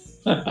train.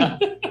 I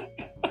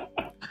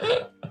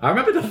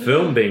remember the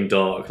film being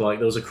dark. Like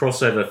there was a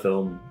crossover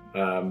film.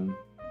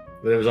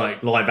 There was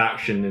like live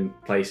action in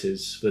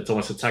places for the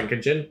Thomas the Tank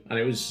Engine, and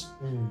it was.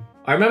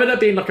 I remember there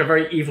being like a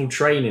very evil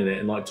train in it,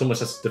 and like Thomas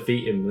has to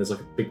defeat him. And there's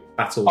like a big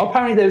battle.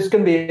 Apparently, there was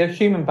going to be a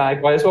human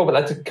bad guy as well, but they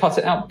had to cut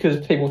it out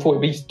because people thought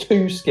it'd be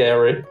too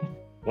scary.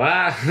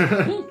 Wow.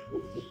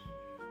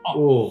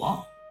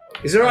 Oh.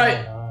 Is it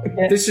right?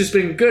 This has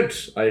been good,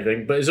 I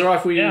think. But is it right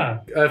if we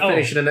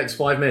finish in the next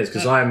 5 minutes?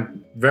 Because I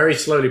am very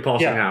slowly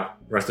passing out.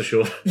 Rest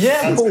assured.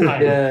 Yeah, cool.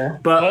 Yeah.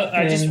 But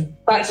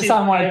back to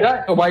Samurai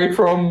Jack, away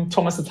from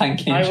Thomas the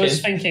Tank Engine. I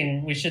was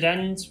thinking we should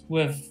end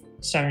with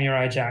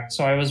Samurai Jack.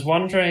 So I was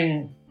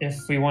wondering if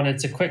we wanted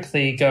to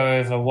quickly go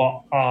over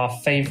what our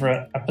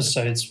favourite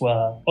episodes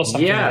were, or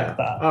something like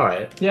that. All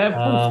right.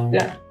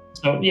 Yeah.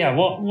 So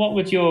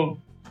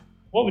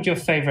what would your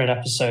favourite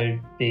episode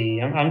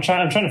be? I'm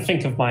trying to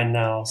think of mine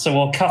now. So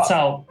we'll cut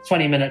out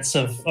 20 minutes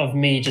of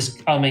me just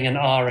umming and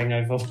ahhing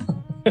over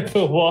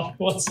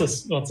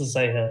what to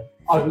say here.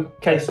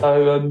 Okay,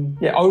 so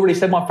I already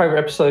said my favourite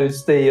episode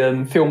is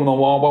the film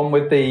noir one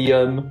with the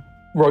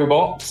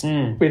robots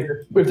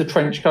with the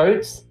trench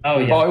coats. Oh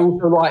yeah. But I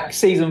also like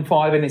season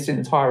 5 in its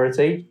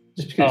entirety,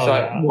 just because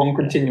it's one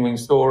continuing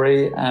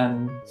story,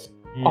 and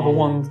other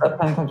ones that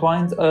come to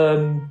mind.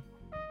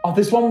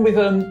 There's one with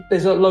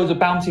there's loads of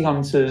bounty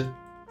hunters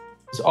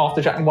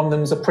after Jack, and one of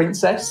them is a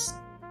princess.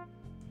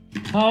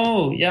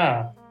 Oh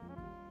yeah,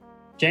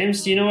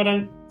 James, do you know what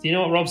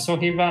Rob's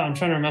talking about? I'm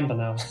trying to remember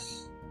now.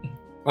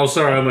 Oh,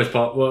 sorry, I almost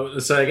part. Well,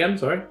 say again.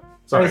 Sorry.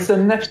 It's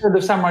an episode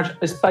of Samurai.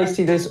 It's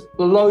basically there's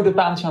a load of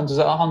bounty hunters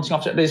that are hunting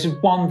after. There's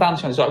one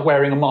bounty hunter like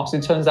wearing a mask.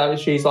 It turns out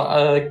she's like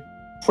a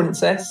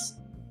princess.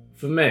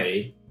 For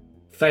me,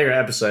 favorite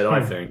episode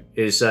I think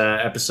is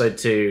episode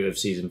 2 of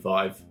season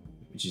 5.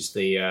 Which is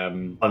the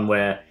one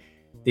where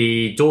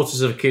the Daughters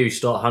of Ku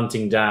start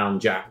hunting down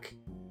Jack.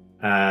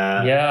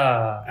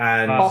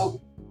 And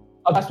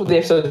that's what the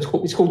episode is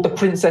called. It's called The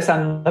Princess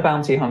and the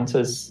Bounty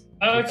Hunters.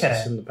 Oh,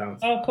 okay.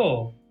 Oh,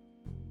 cool.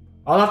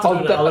 I'll have to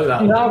look that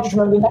one. I just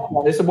remember that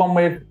one. It's the one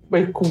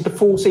we're called The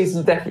 4 Seasons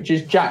of Death, which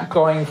is Jack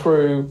going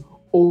through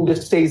all the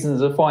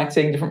seasons of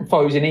fighting different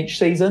foes in each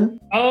season.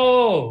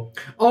 Oh,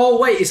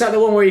 wait, is that the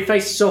one where he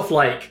faces off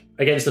like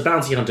against the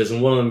bounty hunters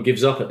and one of them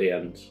gives up at the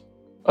end?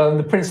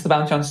 The Prince of the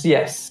Bounty Hunters,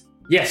 yes.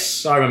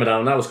 Yes, I remember that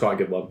one. That was quite a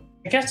good one.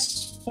 I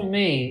guess for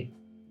me,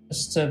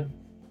 just to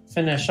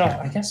finish up,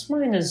 I guess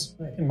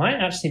it might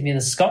actually be the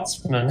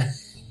Scotsman.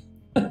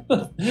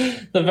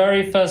 The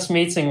very first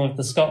meeting with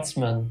the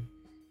Scotsman,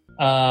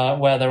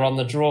 where they're on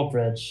the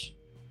drawbridge.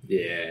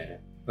 Yeah,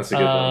 that's a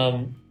good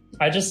one.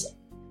 I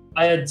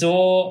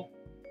adore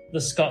the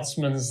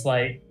Scotsman's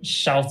like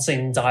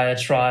shouting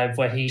diatribe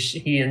where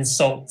he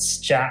insults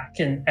Jack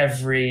in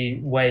every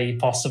way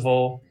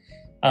possible.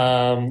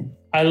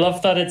 I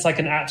love that it's like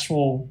an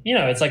actual,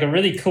 it's like a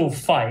really cool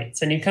fight,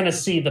 and you kind of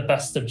see the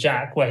best of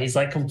Jack where he's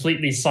like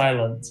completely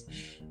silent,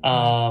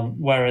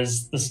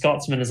 whereas the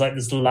Scotsman is like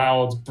this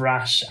loud,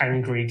 brash,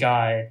 angry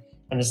guy,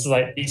 and it's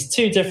like these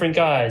two different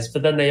guys,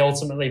 but then they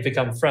ultimately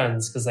become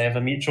friends because they have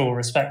a mutual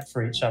respect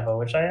for each other,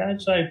 which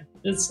it's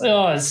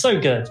so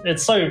good.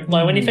 It's so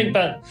like when you think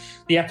that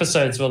the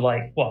episodes were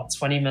like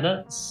 20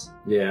 minutes.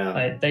 Yeah,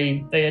 like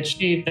they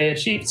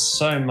achieved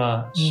so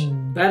much.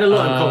 They had a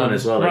lot in common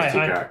as well. Those two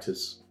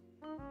characters.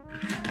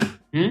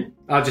 I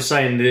was just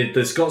saying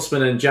the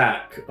Scotsman and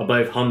Jack are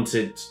both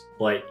hunted.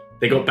 Like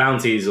they got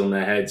bounties on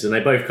their heads, and they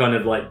both kind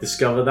of like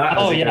discover that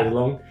as they go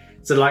along.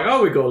 So like,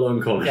 we've got a lot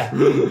in common. Yeah.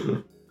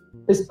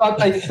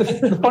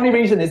 The funny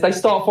reason is they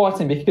start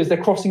fighting because they're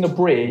crossing a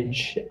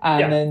bridge,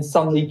 and then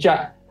suddenly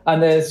Jack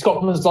and the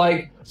Scotsman's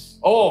like,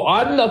 "Oh,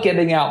 I'm not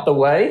getting out the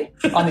way.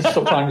 I need to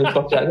stop trying to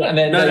stop Jack." And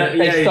then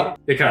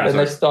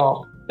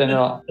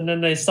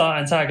they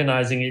start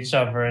antagonizing each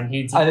other, and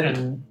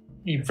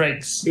he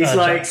breaks He's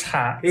like, Jack's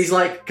hat. He's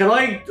like,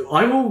 I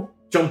will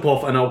jump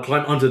off and I'll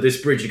climb under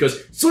this bridge. He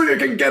goes, so you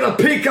can get a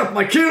peek up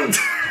my kilt.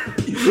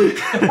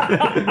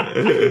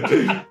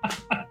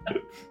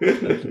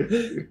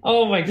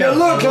 Oh my god! You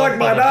look like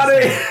my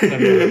daddy.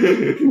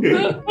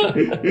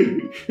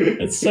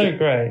 It's so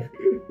great,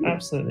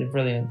 absolutely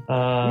brilliant.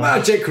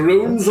 Magic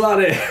runes,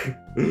 laddie.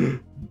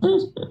 I'm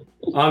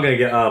gonna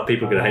get.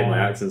 People gonna hate my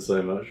accent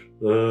so much.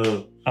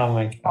 Oh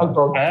my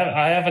god!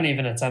 I haven't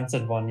even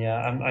attempted one yet.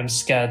 I'm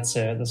scared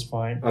to at this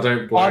point.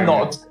 I'm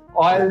not.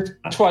 I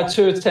tried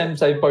 2 attempts.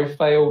 They both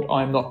failed.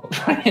 I'm not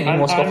trying any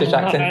more Scottish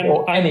accent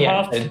or any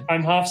accent.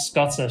 I'm half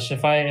Scottish.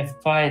 If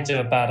I do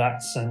a bad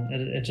accent,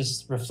 it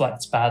just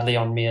reflects badly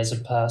on me as a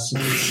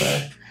person.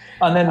 So,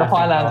 and then the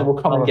Highlander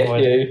will come and get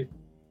you.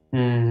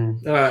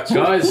 All right,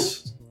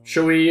 guys.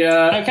 Shall we?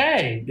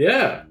 Okay.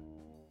 Yeah.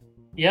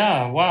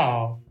 Yeah.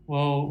 Wow.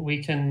 Well,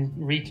 we can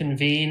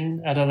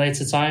reconvene at a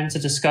later time to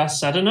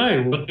discuss. I don't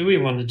know. What do we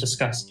want to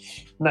discuss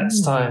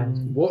next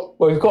time? What?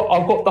 Well,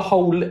 I've got the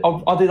whole.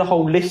 I did a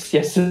whole list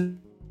yesterday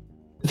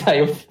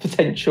of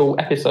potential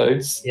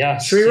episodes. Yeah.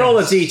 Should we roll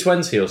a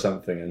D20 or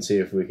something and see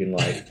if we can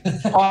like?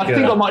 I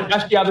think I might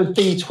actually have a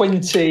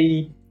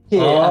D20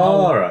 here.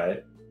 All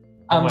right.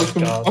 And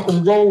I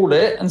can roll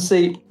it and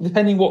see,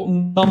 depending what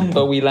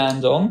number we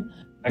land on,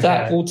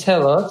 that will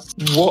tell us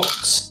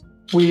what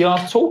we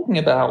are talking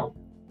about.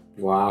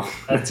 Wow,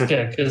 that's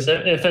good, because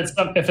if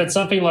it's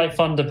something like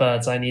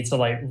Thunderbirds, I need to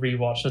like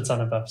rewatch a ton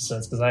of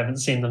episodes because I haven't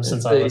seen them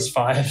since I was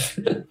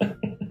 5.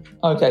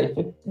 Okay,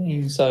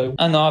 15. So,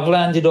 and I've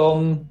landed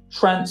on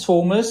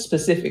Transformers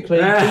specifically.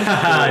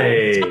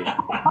 Hey.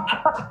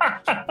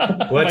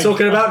 We're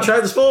talking about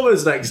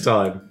Transformers next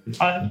time.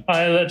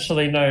 I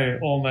literally know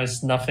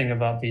almost nothing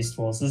about Beast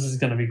Wars. This is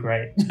going to be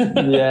great.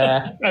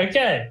 Yeah.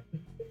 Okay.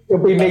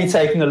 It'll be me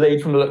taking the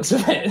lead from the looks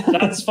of it.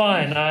 That's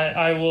fine.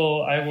 I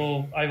will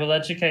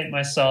educate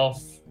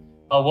myself.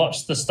 I'll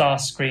watch the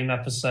Starscream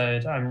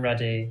episode. I'm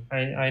ready.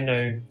 I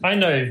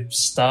know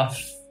stuff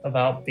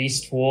about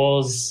Beast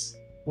Wars.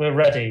 We're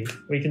ready.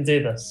 We can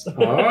do this.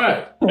 All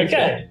right.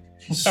 Okay.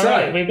 All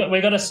right.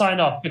 We got to sign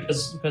off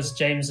because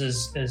James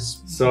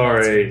is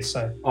sorry. Waiting,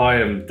 so I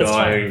am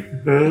dying.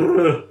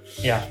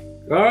 Yeah.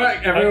 All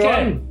right,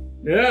 everyone.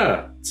 Okay.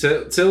 Yeah.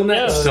 Till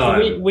next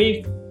time.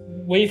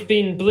 We've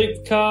been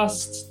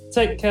Bloopcast.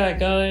 Take care,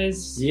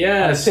 guys.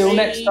 Yes. Until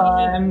next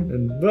time.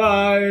 And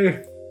bye.